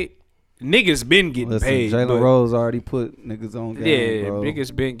paid. Niggas been getting Listen, paid. Jalen but- Rose already put niggas on game, Yeah, bro.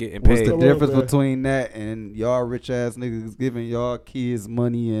 niggas been getting What's paid. the difference between that and y'all rich ass niggas giving y'all kids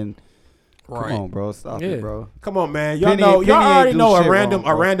money and Right. come on, bro, stop Yeah. it, bro. Come on, man. Y'all Penny- know. Penny Y'all ain't already do know a shit random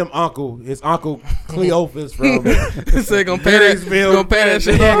wrong, bro. uncle. His uncle Cleophas from Say gonna pay that. Gonna pay that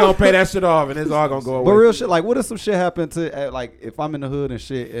shit He ain't off. gonna pay that shit off, and it's all gonna go away. But real shit, like, what if some shit happen to, like, if I'm in the hood and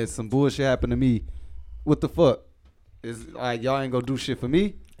shit, and some bullshit happen to me, what the fuck? Is like y'all ain't gonna do shit for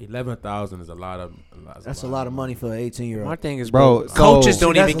me, 11,000 is a lot of. That's a lot of money for an 18-year-old. My thing is, bro. bro, coaches so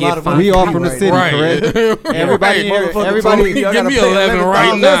don't that's even a lot get of fined. money. we all from the Right. city, Right. correct? Everybody in here, Motherfucker everybody. told me y'all Give gotta me pay 11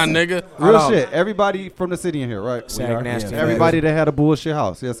 right now, Listen. nigga. Real shit. Everybody from the city in here, right? Sag We are. nasty. Everybody that had a bullshit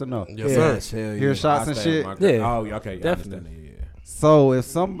house, yes or no? Yes, sir. Yes, hell yeah. Hear shots and shit. Yeah. Oh, okay. Definitely. I understand that, yeah. So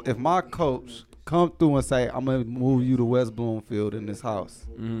if my coach come through and say I'm gonna move you to West Bloomfield in this house,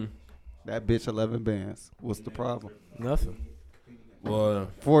 that bitch 11 bands. What's the problem? Nothing. Well,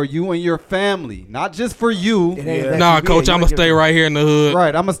 For you and your family, not just for you. It ain't that Nah, you coach, get. I'ma stay right here in the hood.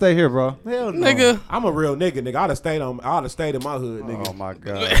 Right, I'm gonna stay here, bro. Hell no. Nigga. I'm a real nigga. I'd have stayed in my hood, nigga. Oh my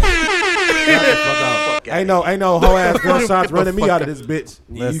god. Ain't no whole ass gunshots running me out of this bitch.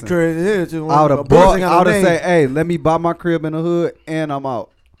 You Listen, turn it into I would a have boy bought. got I a would have name. say, hey, let me buy my crib in the hood, and I'm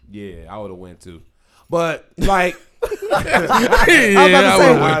out. Yeah, I would have went too. But like, Yeah, I I was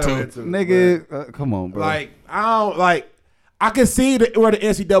would about went to. to. Nigga, come on, bro. like I don't like. I can see where the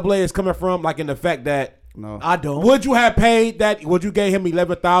NCAA is coming from, like in the fact that No. I don't. Would you have paid that? Would you give him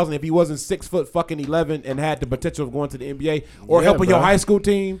 $11,000 if he wasn't 6'11" and had the potential of going to the NBA or helping your high school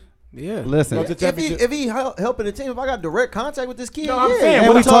team? Yeah. Listen. If he helping the team, if I got direct contact with this kid, No, I'm saying,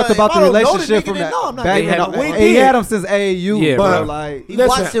 And we talked If about I the don't know relationship nigga, from then that. no, I'm not back giving in him the- no- He had him since AAU, Yeah, bro. bro. Like, He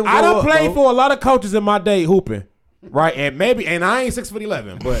watched Listen, him I grow done up, played bro. for a lot of coaches in my day hooping, right? And I ain't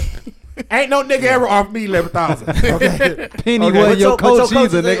 6'11", but ain't no nigga ever offered me 11,000. Okay, Penny Okay. wasn't But your your coach coaches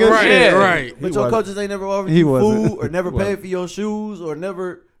either, ain't- nigga. Right, Shit. right. But your coaches ain't never offered He you wasn't. food or never paid for your shoes or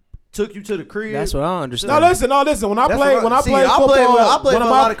never took you to the crib. That's what I understand. no, listen. When I That's played, what when I see, played I football, played with a one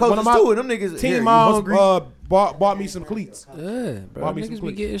lot of one coaches my too, and them niggas team here, you moms hungry? bought me some cleats. Yeah, bro. Bought me some Niggas be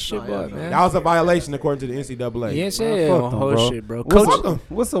cleats. getting shit bought, man. That was a violation according to the NCAA. Yes, Man, yeah, fuck on them, whole bro. shit, bro. What's, Coach,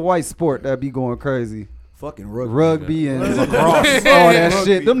 what's a white sport that be going crazy? Fucking rugby. Rugby and Lacrosse. all that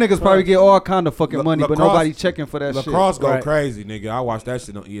shit. Them niggas probably get all kind of fucking money, but lacrosse- nobody checking for that Lacrosse shit. go Right. crazy, nigga. I watched that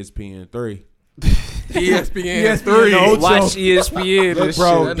shit on ESPN3. ESPN 3. watch ESPN. Look, and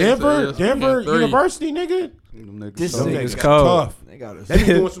bro, shit. Denver ESPN3. University, nigga. Them niggas This so- Them niggas niggas cold. tough. They got us. They be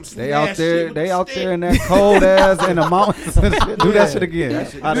doing some They out smash there, shit they with out the there in that cold ass in the mountains and shit. Do that shit again.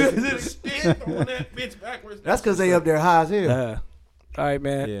 stick. Throwing that bitch backwards. That's because they up there high as hell. All right,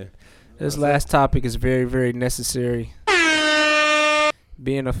 man. Yeah. This last topic is very, very necessary.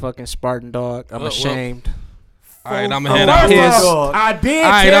 Being a fucking Spartan dog, I'm Well. ashamed. All right, I'm I'm head out. pissed. I did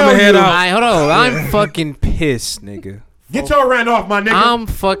All right, tell I'ma head you. out. All right, hold on. I'm fucking pissed, nigga. Get your rant off, my nigga. I'm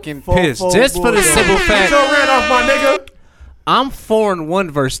fucking pissed. Fo- Just for the boy. simple Get fact, your rant off, my nigga. I'm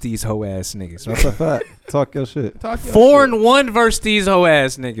 4-1 versus these hoe ass niggas. That's a fact. Talk your shit. 4-1 versus these hoe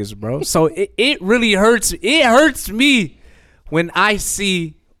ass niggas, bro. So it really hurts. It hurts me when I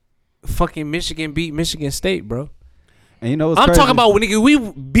see fucking Michigan beat Michigan State, bro. And you know what's I'm crazy? talking about when nigga we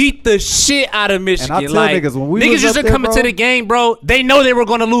beat the shit out of Michigan. I tell like niggas, when we niggas was just up to there, come into bro. the game, bro. They know they were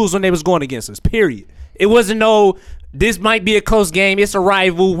going to lose when they was going against us. Period. It wasn't no. This might be a close game. It's a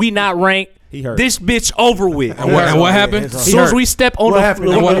rival. We not ranked. He hurt. This bitch over with. And what happened? As soon as we step on What the happened?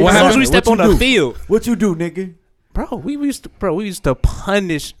 as What soon as happened? we step on What you the do? field, What you do, nigga? we used to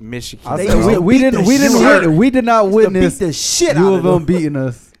punish Michigan. I They said, used to we beat didn't the we didn't shit. win, we did not To beat witness the shit you out of them beating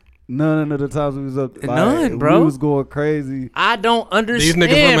us. None of the times we was up. Like, None, bro. We was going crazy. I don't understand, niggas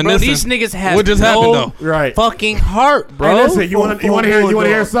bro. reminiscing. These niggas have What just happened, no though? Right. fucking heart, bro. Hey, listen, you want to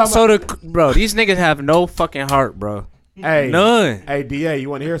hear something? So bro, these niggas have no fucking heart, bro. Hey, None. Hey, DA, you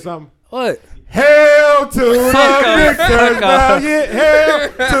want to hear something? What? Hail to the Fuck off. victors, Fuck off. valiant. Hail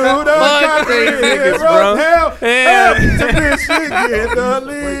to the Fuck country these niggas, heroes. bro. Hail to Michigan, the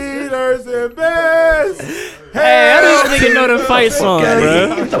leaders and best. Hey, I don't nigga know the fight song,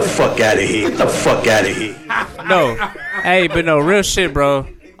 bro. Get the fuck out of here. Get the fuck out of here. No. Hey, but no, real shit, bro.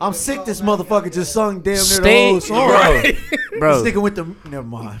 I'm sick. This motherfucker just sung damn near the Stay, whole song. bro. Sticking with the. Never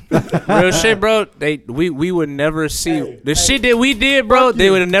mind. Real shit, bro. We would never see the shit that we did, bro. They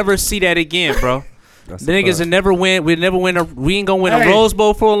would never see that again, bro. That's The niggas would never win. We'd never win. We ain't gonna win a Hey, Rose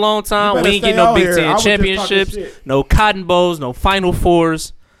Bowl for a long time. better We ain't stay get no out Big here. I Ten was just talking championships, shit. no Cotton Bowls, no Final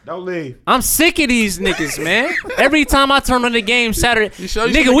Fours. Don't leave. I'm sick of these niggas, man. Every time I turn on the game Saturday, You sure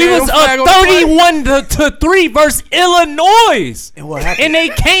you nigga, should we have was gave them flag on the up 31 to 3 versus Illinois, And what happened? and they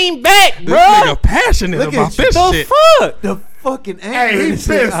came back, This bro. nigga passionate Look about at this The shit. fuck? The fucking anger. Hey, in he's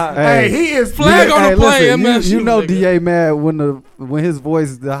this shit. pissed. Hey, he is Flag pissed. on the play, listen, MSU, you know nigga. DA mad when his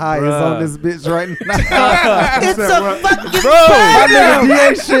voice the highest Bruh. on this bitch right now. It's a fucking My problem.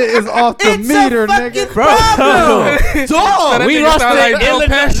 nigga DA shit is off the It's meter, a fucking nigga. problem. Dog. That We nigga lost sound to like Joe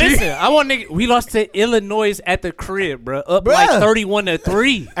Illinois. Pesci. Listen, I want nigga. We lost to Illinois at the crib, bro. Up like Bruh. 31 to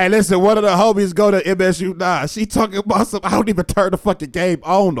 3. Hey, listen, one of the homies go to MSU now. She talking about some. I don't even turn the fucking game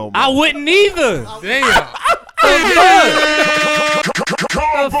on no more. I wouldn't either. Damn.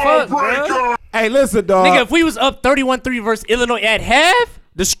 The fuck, bro? Hey, listen, dog. Nigga, if we was up 31-3 versus Illinois at half,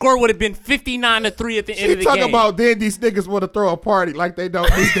 the score would have been 59-3 at the end she of the talking game. about then these niggas want to throw a party like they don't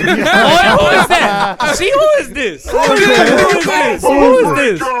need to be. Who is that? See, who is this? Who is this? Who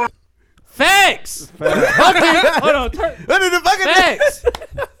is this? Facts. Hold on. Facts.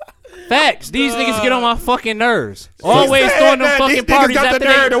 Facts. These niggas get on my fucking nerves. Always said throwing them that fucking these niggas parties got the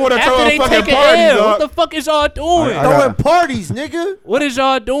after nerve to wanna throw a they fucking take party, an L. dog. What the fuck is y'all doing? I Throwing parties, nigga. What is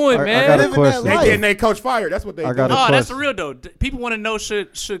y'all doing, I man? got a Living that question. They life. getting their coach fired. That's what they. I got do. a Oh, that's question. real though. People want to know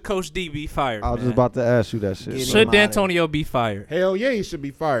should Coach D be fired? I was man? just about to ask you that shit. Get Should him outta D'Antonio be fired? Hell yeah, he should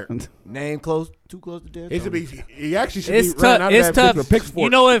be fired. Name close, too close to death. He should be. He actually should It's be running tough. out of It's that tough. particular Pittsburgh. You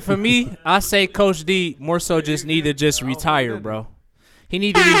know what? For me, I say Coach D more so just need to just retire, bro. He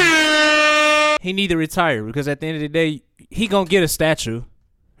need to retire because at the end of the day, he gonna get a statue.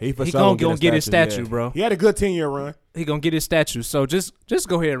 He for He sure gonna get a get his statue, statue, yeah. bro. He had a good 10-year run. he gonna get his statue. So just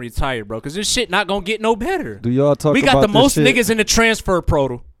go ahead and retire, bro. Cause this shit not gonna get no better. Do y'all talk? We got about the this most shit? niggas in the transfer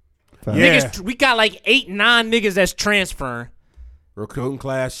portal. Facts. Niggas, we got like 8, 9 niggas that's transferring. Recruiting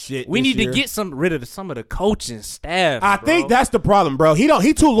class shit. We this need year. to get rid of some of the coaching staff. I bro. think that's the problem, bro. He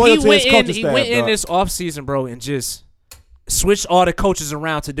too loyal to his coaching He staff. went in dog. this offseason, bro, and just switched all the coaches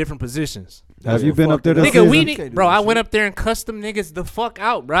around to different positions. Have you been up there this Nigga, we season? need, bro. I went up there and cussed them niggas the fuck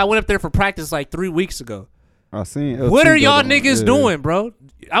out, bro. I went up there for practice like 3 weeks ago. I seen. What are y'all LT niggas yeah. doing, bro?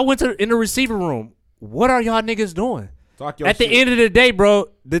 I went in the receiver room. What are y'all niggas doing? Talk your At the shit. end of the day, bro,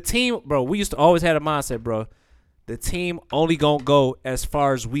 the team, bro, we used to always have a mindset, bro. The team only gonna go as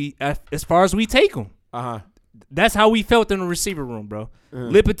far as we take them. That's how we felt in the receiver room, bro.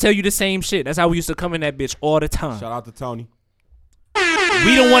 Lip would tell you the same shit. That's how we used to come in that bitch all the time. Shout out to Tony.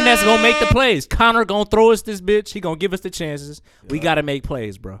 We the one that's gonna make the plays. Connor gonna throw us this bitch. He gonna give us the chances. We gotta make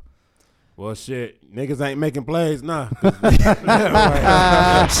plays, bro. Well, shit, niggas ain't making plays, nah.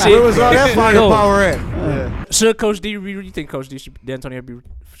 Shit. Where was all that firepower at? Should Coach D? You think Coach D D'Antonio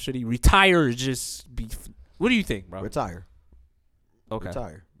should he retire or just be? What do you think, bro? Retire. Okay.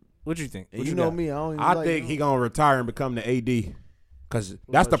 Retire. What do you think? And you know me, I don't even I like think him. he gonna retire and become the AD. Cause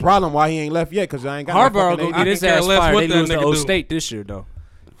that's the problem why he ain't left yet. Cause I ain't got Harbaugh no gonna fucking get AD. his care ass less fired. what They that lose to nigga O do. State this year, though.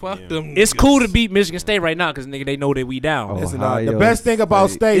 Fuck them. It's niggas. cool to beat Michigan State right now because nigga they know that we down. Listen, Ohio the best thing about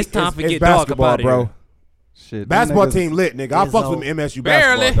State. State It's time is, for is get dog up basketball, outta bro. here. Shit, them Basketball niggas- team lit, nigga. I fucks with MSU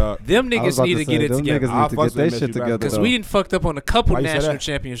Barely. basketball, dog. Them I was niggas about need to say, get it them together. I Niggas need to fucks get their with shit MSU together. Because though. we didn't fucked up on a couple Why you say national that?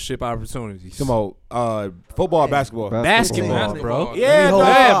 championship opportunities. Come on, football, basketball. Basketball, bro. Yeah, Let me dog. hold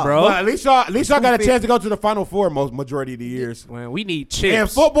Yeah, bro. But at least y'all got a chance to go to the Final Four majority of the years. Man, we need chips. And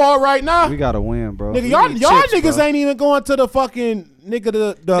football right now, We gotta win, bro. nigga, We y'all need niggas chips, bro. ain't even going to the fucking nigga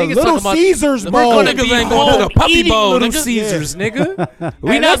the Niggas Little talking about- Caesars We're Bowl. gonna Niggas be ain't going to the home Puppy eating Bowl, Little nigga. Caesars, nigga.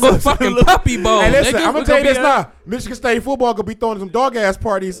 We not going to fucking Puppy Bowl. Hey, listen, nigga. I'm We gonna tell you this be now. Michigan State football could be throwing some dog ass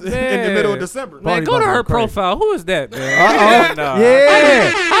parties in the middle of December. Man, go to her profile. Who is that, man? Uh-oh. Nah.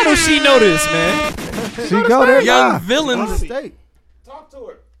 Yeah. How does she know this, man? She go there Young now. villains. State. Talk to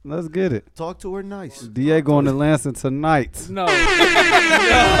her. Let's get it. Talk to her nice. DA going to Lansing tonight. No.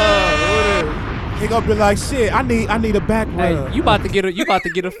 He gonna be like, shit. I need a back Hey, rub. you about to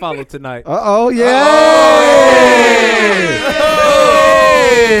get a follow tonight. Uh-oh, yeah.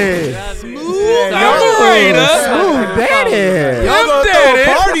 Operator. Smooth daddy. Y'all gonna throw a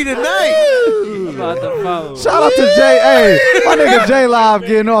party tonight. About to follow. Shout out to Jay. Hey, my nigga J Live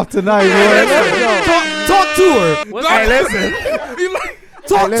getting off tonight, boy. Let's go. Talk to her. What's Hey, that? listen.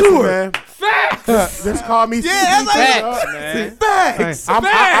 Talk Listen, to her. man. Facts. Just call me. Yeah, that's CP3, like Man. facts. I'm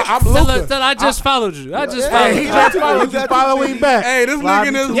Tell her, Luka. tell her I just followed you. I just Hey, followed he you. just followed you. Follow him back. Hey, this Slide nigga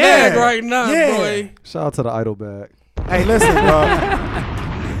in me his to- bag Yeah. right now, Yeah. boy. Shout out to the idol bag. Hey, listen, bro.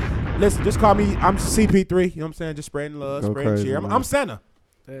 Listen, just call me. I'm CP3. You know what I'm saying? Just spreading love, Go spreading crazy, cheer. man. I'm Santa.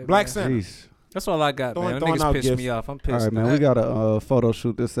 Black Santa. Jeez. That's all I got, Throwing man. Them niggas out pissed gifts. me off. I'm All pissed. right, man. We got a photo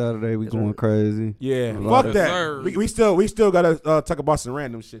shoot this Saturday. We going crazy. Yeah, Love fuck it. that. Sir. We still gotta talk about some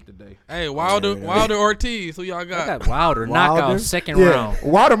random shit today. Hey, Wilder Ortiz, who y'all I got? got Wilder. Wilder? Knockout second round.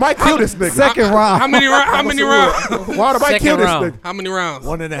 Wilder might kill this nigga. Second round. How many rounds? Wilder might Second kill this round. nigga. How many rounds?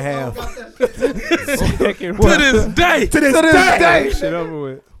 1.5. Second To this day. To this day. Shit over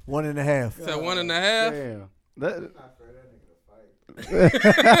with. 1.5. Said 1.5. Damn. That,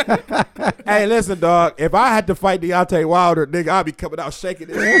 Hey, listen, dog. If I had to fight Deontay Wilder, nigga, I'd be coming out shaking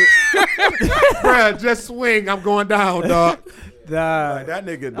this shit. Bruh, just swing. I'm going down, dog. Like, that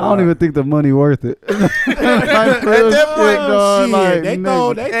nigga, dog. I don't even think the money worth it. At that point, shit, they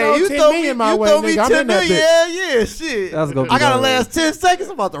throw Hey, you 10 throw me, million my you way, throw me nigga. I'm 10 in that million. bitch. Yeah, shit. That's gonna be I gotta alright. last 10 seconds.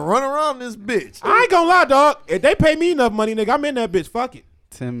 I'm about to run around this bitch. I ain't gonna lie, dog. If they pay me enough money, nigga, I'm in that bitch. Fuck it.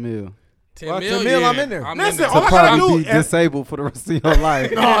 10 mil. 10 10 mil, mil, yeah. I'm in there. Listen, there. all I gotta Probably do be disabled for the rest of your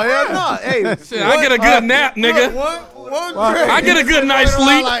life. Oh, hell no. Hey, Shit, I get a good nap, nigga. One I get a good night's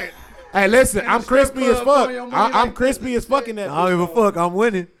sleep. Hey, listen, I'm crispy as fuck. I'm crispy as fuck in that. I don't give a fuck. I'm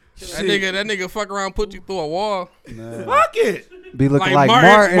winning. That nigga fuck around, put you through a wall. Fuck it. Be looking Like like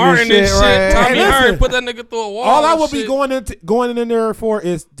Martin and shit, right? Tommy Hey, listen. Hearn put that nigga through a wall. All I and would be shit. going in there for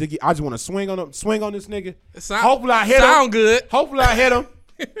is to get. I just want to swing on this nigga. Sound- Hopefully I hit him. Sound good. Hopefully I hit him.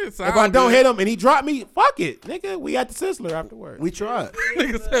 If If I don't hit him and he drop me, fuck it, nigga. We at the Sizzler afterwards. We tried.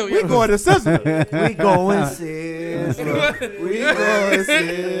 Nigga said, We going to Sizzler. We going Sizzler. We going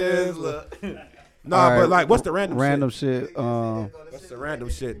Sizzler. Nah, All right. but like, what's the random shit. shit? What's the random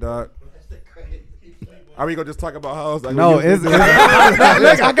shit, dog? Are we gonna just talk about hoes? Like, No, we- it's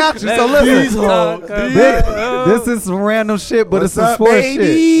I got you. So listen, this is some random shit, but it's What's some up, sports shit.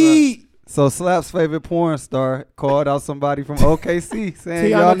 baby? So Slap's favorite porn star called out somebody from OKC saying Tiana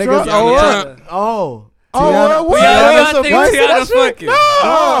y'all niggas Trump? owe up. Oh. Oh, what? I think Tiana fucking.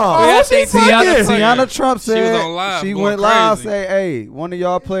 Oh, think Tiana Trump said She was on live she going went live, crazy. say, "Hey, one of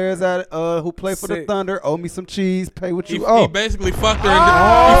y'all players that who play for the Sick. Thunder owe me some cheese. Pay what He you owe." basically fucked her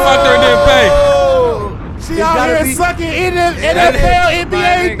and didn't pay. She out gotta here be- sucking NFL,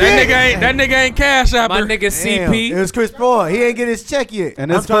 NBA dick. That nigga ain't cash out My her. nigga Damn, CP. it was Chris Paul. He ain't get his check yet.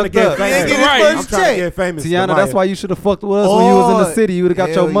 And I'm it's trying to fucked get up. famous. He ain't get his Right. I'm first trying to check. get famous. Tiana, that's why you should have fucked with us when you was in the city. You would have got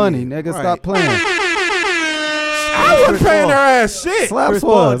hell your money, yeah. nigga. Right. Stop playing. I was paying her ass shit. Slaps Chris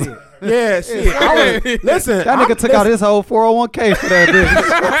Paul was. did. Yeah, shit. I was, listen, That nigga took out his whole 401k for that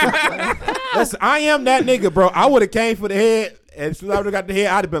bitch. Listen, I am that nigga, bro. I would have came for the head, and as soon as I would have got the head,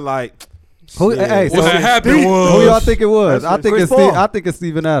 I'd have been like, Who, hey, What had happened who was y'all think it was? I think Chris it's Paul. I think it's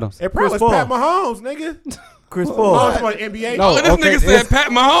Steven Adams. it probably was Chris Pat Paul. Mahomes, nigga. Chris Oh, Paul. it's about NBA. No. this okay, nigga said it's- Pat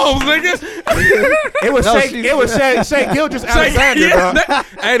Mahomes, nigga. It was No, Shea. she- It was Shea Gilgeous Alexander, Yeah, bro.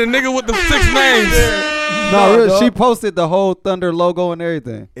 hey, the nigga with the 6 names. No, really, dog. she posted the whole Thunder logo and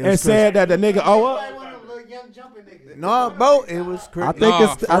everything. And said that the nigga owe up. No, bro, it was Chris. I think Nah,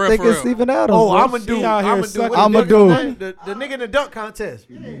 it's for I real, think for it's real. Steven Adams. Oh, bro. I'm a dude. She out here I'm a dude. sucking- I'm a dude. The nigga in the dunk contest.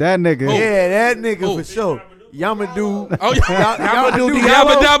 That nigga. Yeah, that nigga Who? for sure. Yamadou. Oh, yeah. Yamadou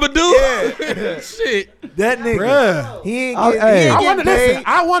Yabba Diallo. dabba do. Shit. That nigga. Bruh. He ain't I- get, hey. he I ain't wonder. get Listen, paid.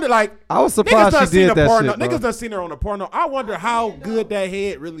 I wonder. Like I was niggas surprised done she seen did the that porno. shit, bro. Niggas done seen her on the porno. I wonder how good that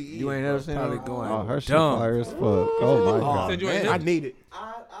head really is. You ain't never seen Probably him. going. Oh, her shit dumb. fire as fuck. Oh my god. Said you ain't I never- need it.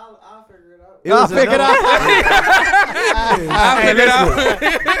 I'll figure it out. It was I'll figure it another- I figured out.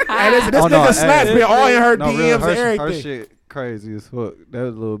 Hey, listen, this Oh, no, nigga hey. Snatch been all in her No, DMs real, and her everything. shit crazy as fuck. That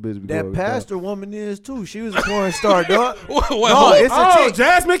little bitch. be That going pastor woman is too. She was a porn star, dog. What? No, it's a Oh, chick.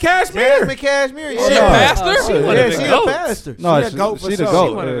 Jasmine Cashmere. Jasmine Cashmere. She a Yeah, pastor? She one yeah, of the she a goats. pastor. No, She a goat for she the sure. goat.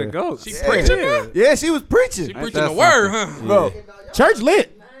 She one of the yeah. goats. She preaching, bro. Yeah, she was preaching. She preaching That's the word, huh? Bro, Church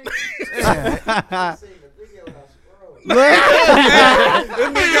lit.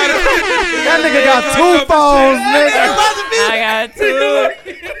 That nigga got 2 phones, nigga. I got two.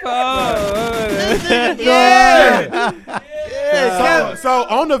 So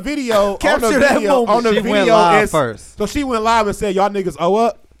on the video, Capture that moment. on the She video went live is first. So she went live and said, "Y'all niggas owe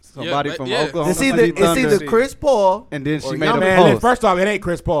up." Somebody Yeah, from yeah. Oklahoma. it's either City Thunder. Chris Paul And then she or made Young a Man, post. first off, it ain't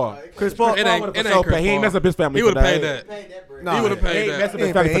Chris Paul. Chris Paul. It ain't He Chris ain't Paul. mess up his family. He would for have paid that. that. Nah, He would have He paid ain't mess that. up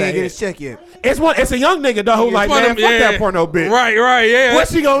his family for He that. ain't get his check yet. It's a young nigga though who like, one man, of fuck them- that yeah. porno bitch. Right, yeah. What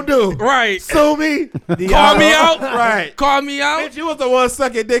she gonna do? Right. Sue me? Call me out. Right. Call me out. Bitch, you was the one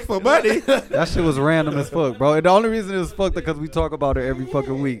sucking dick for money. That shit was random as fuck, bro. And the only reason it was fucked because we talk about her every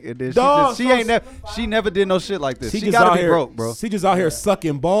fucking week. And then Dog, she never did no shit like this. She just gotta out be here, broke, bro. She just out here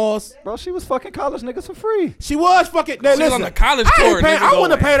sucking balls. Bro, she was fucking college niggas for free. She was fucking. Now, She was listen, on the college I ain't tour, paying- nigga. I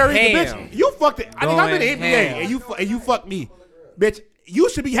wouldn't have paid her either, Ham. bitch. You fucked it. I think I'm in the Going NBA ham. and you fucked me, bitch. You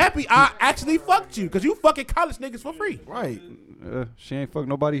should be happy I actually fucked you because you fucking college niggas for free. Right. She ain't fuck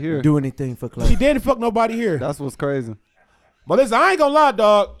nobody here. Do anything for She clout. didn't fuck nobody here. That's what's crazy. But listen, I ain't gonna lie,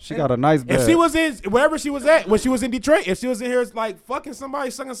 dog. She got a nice bag. If she was in wherever she was at when she was in Detroit, if she was in here, it's like fucking somebody,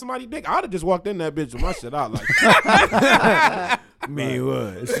 sucking somebody dick, I'd have just walked in that bitch with my shit out like. Me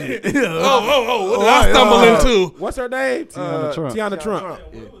what? Shit. Oh, what did I stumble into? What's her name? Tiana Trump. Tiana Trump.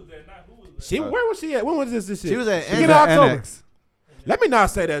 She where was she at? When was this shit? She was at Beginning She's of at October. NX. Let me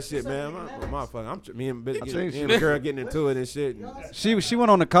not say that shit, man. Me and think me she- and the girl getting into it and shit. She went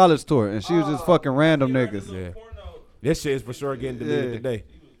on the college tour and she was just fucking random niggas. Yeah. This shit is for sure getting deleted Yeah. today.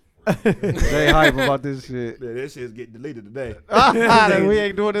 They hype about this shit. Yeah, this shit is getting deleted today. We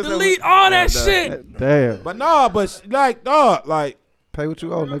ain't doing this. Delete all that shit. Damn. But no, but like, dog, like, Pay what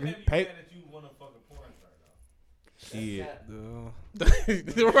you owe, nigga. pay. Shit.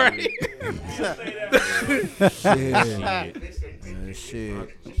 Right. Shit.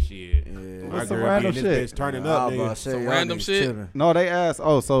 Shit. My What's some girl random getting this shit? bitch turning I up, was about to nigga. say, Some y'all random niggas shit. chilling. No, they asked.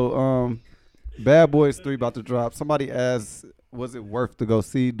 Oh, so Bad Boys 3 about to drop. Somebody asked, was it worth to go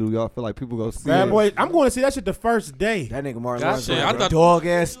see? Do y'all feel like people go see Bad it? boy, I'm going to see that shit the first day. That nigga Martin Gotcha. Lawrence Shit, like I a thought- dog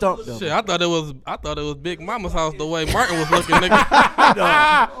ass stump them. Shit, I thought it was Big Mama's house the way Martin was looking, nigga.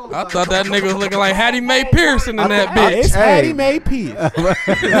 I thought that nigga was looking like Hattie Mae Pearson in that bitch. It's Hey. Hattie Mae Peace.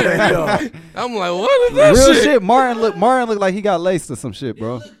 I'm like, what is that Real shit? shit. Martin looked like he got laced or some shit,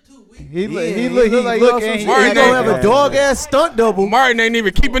 bro. He look like look he and he Martin gonna ain't- have a dog ass stunt double. Martin ain't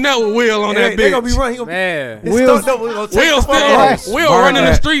even keeping up with Will on that They gonna be bitch. running. Man. His Will's- stunt double gonna take Will the still, fuck off. Will Martin- running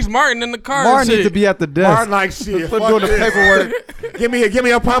the streets, Martin in the car. Martin and needs shit. to be at the desk. Martin like shit. Fuck fuck doing the this. paperwork. Give me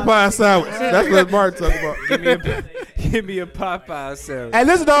a Popeye sandwich. That's what Martin talking about. Give me a Popeye sandwich. Hey,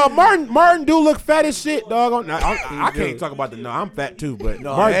 listen, dog. Martin do look fat as shit, dog. I can't talk about the. No, I'm fat too, but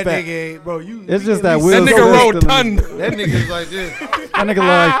No, Martin that fat. nigga ain't, bro. You. It's you just at that least- Will That nigga Smith rolled still ton. in- That nigga's like this. That nigga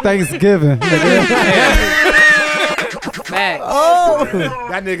like Thanksgiving. Facts.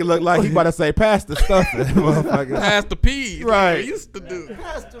 That nigga look like he about to say pass the stuff, motherfucker. Pass the peas. Right. Like we used to do.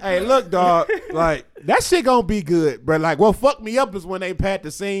 Hey, look, dog. Like that shit gonna be good, but like what fucked me up is when they pat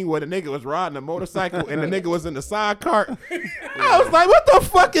the scene where the nigga was riding a motorcycle and the nigga was in the side cart. I was like, what the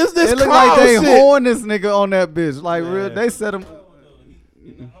fuck is this? It look clown like they shit? horn this nigga on that bitch. Like real, they set him. In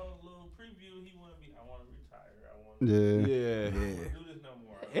the whole little preview, he wanted me. I want to retire. I want to Yeah. Yeah. do this no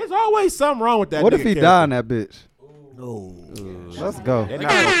more. There's always something wrong with that. What nigga if he character. die in that bitch? No. Let's go. They're not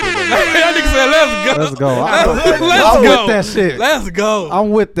gonna do that. That nigga said, "Let's go." Let's go. Let's I'm go. with that shit. Let's go. I'm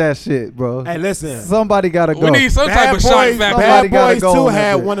with that shit, bro. Hey, listen. Somebody gotta go. We need some type of shock Bad factor. Somebody gotta Boys go 2 on that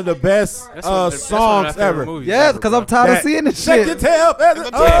had bitch. one of the best That's one of my songs favorite ever. movies Yes, ever, because bro. I'm tired of seeing this Shake shit. your tail. We'll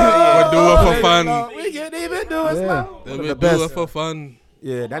do it for fun. We can even do it Yeah. slow. We One of do the best. it for fun.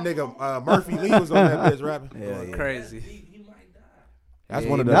 Yeah, that nigga Murphy Lee was on that bitch rapping. Going crazy. That's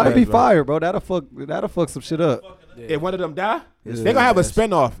one of the That'll best, be bro. fire, bro. That'll fuck some shit up. If one of them die, they're gonna have a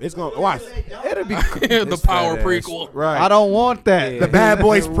spinoff. It's gonna watch. It'll be. The power prequel. Right. I don't want that. The Bad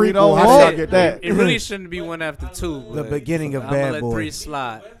Boys We prequel. don't How want did y'all get that? It really shouldn't be one after two. The but beginning of I'm Bad gonna let Boys. 3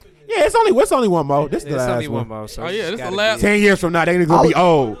 slide. Yeah, it's only one more. This is the It's last only one one. more. So Oh, yeah, it's this the gotta last- be- 10 years from now, they're gonna be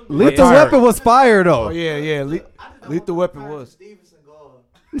old. Lethal Retired. Weapon was fire though. Oh yeah, yeah. Lethal Weapon was. Stevenson Gall.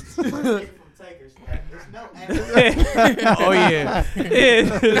 From Takers. There's no Oh yeah.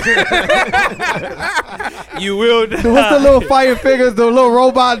 You will die. What's the little fire figures? The little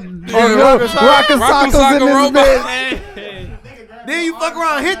robot, rocket Rocket sockers socker in this robot. bitch. Then you fuck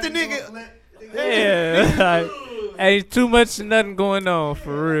around, hit the nigga. Yeah. Like, ain't too much nothing going on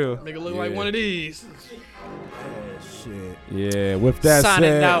for real. Nigga look like one of these. Shit. Yeah, with that Signing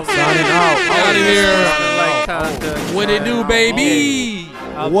said, out. signing out. Out of here. Like conduct. What it do, baby?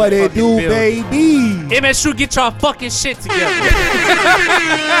 Out What the it do, fucking building. baby? MSU, get y'all fucking shit together.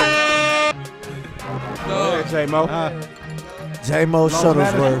 J-Mo. J-Mo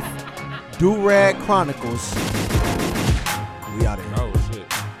Shuttlesworth. Do-Rag Chronicles. We out of here. Oh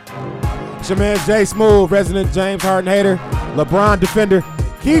shit. It's your man Jay Smooth, resident James Harden hater, LeBron defender.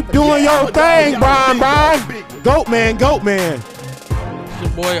 Keep doing your thing, Brian. Goat man, goat man. It's your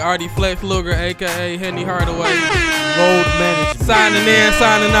boy Artie Flex Luger, aka Henny Hardaway. Load management. Signing in,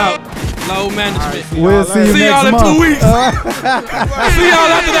 signing out. Low management. We'll see you See next y'all in month. 2 weeks. See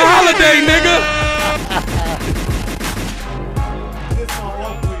y'all after the holiday, nigga.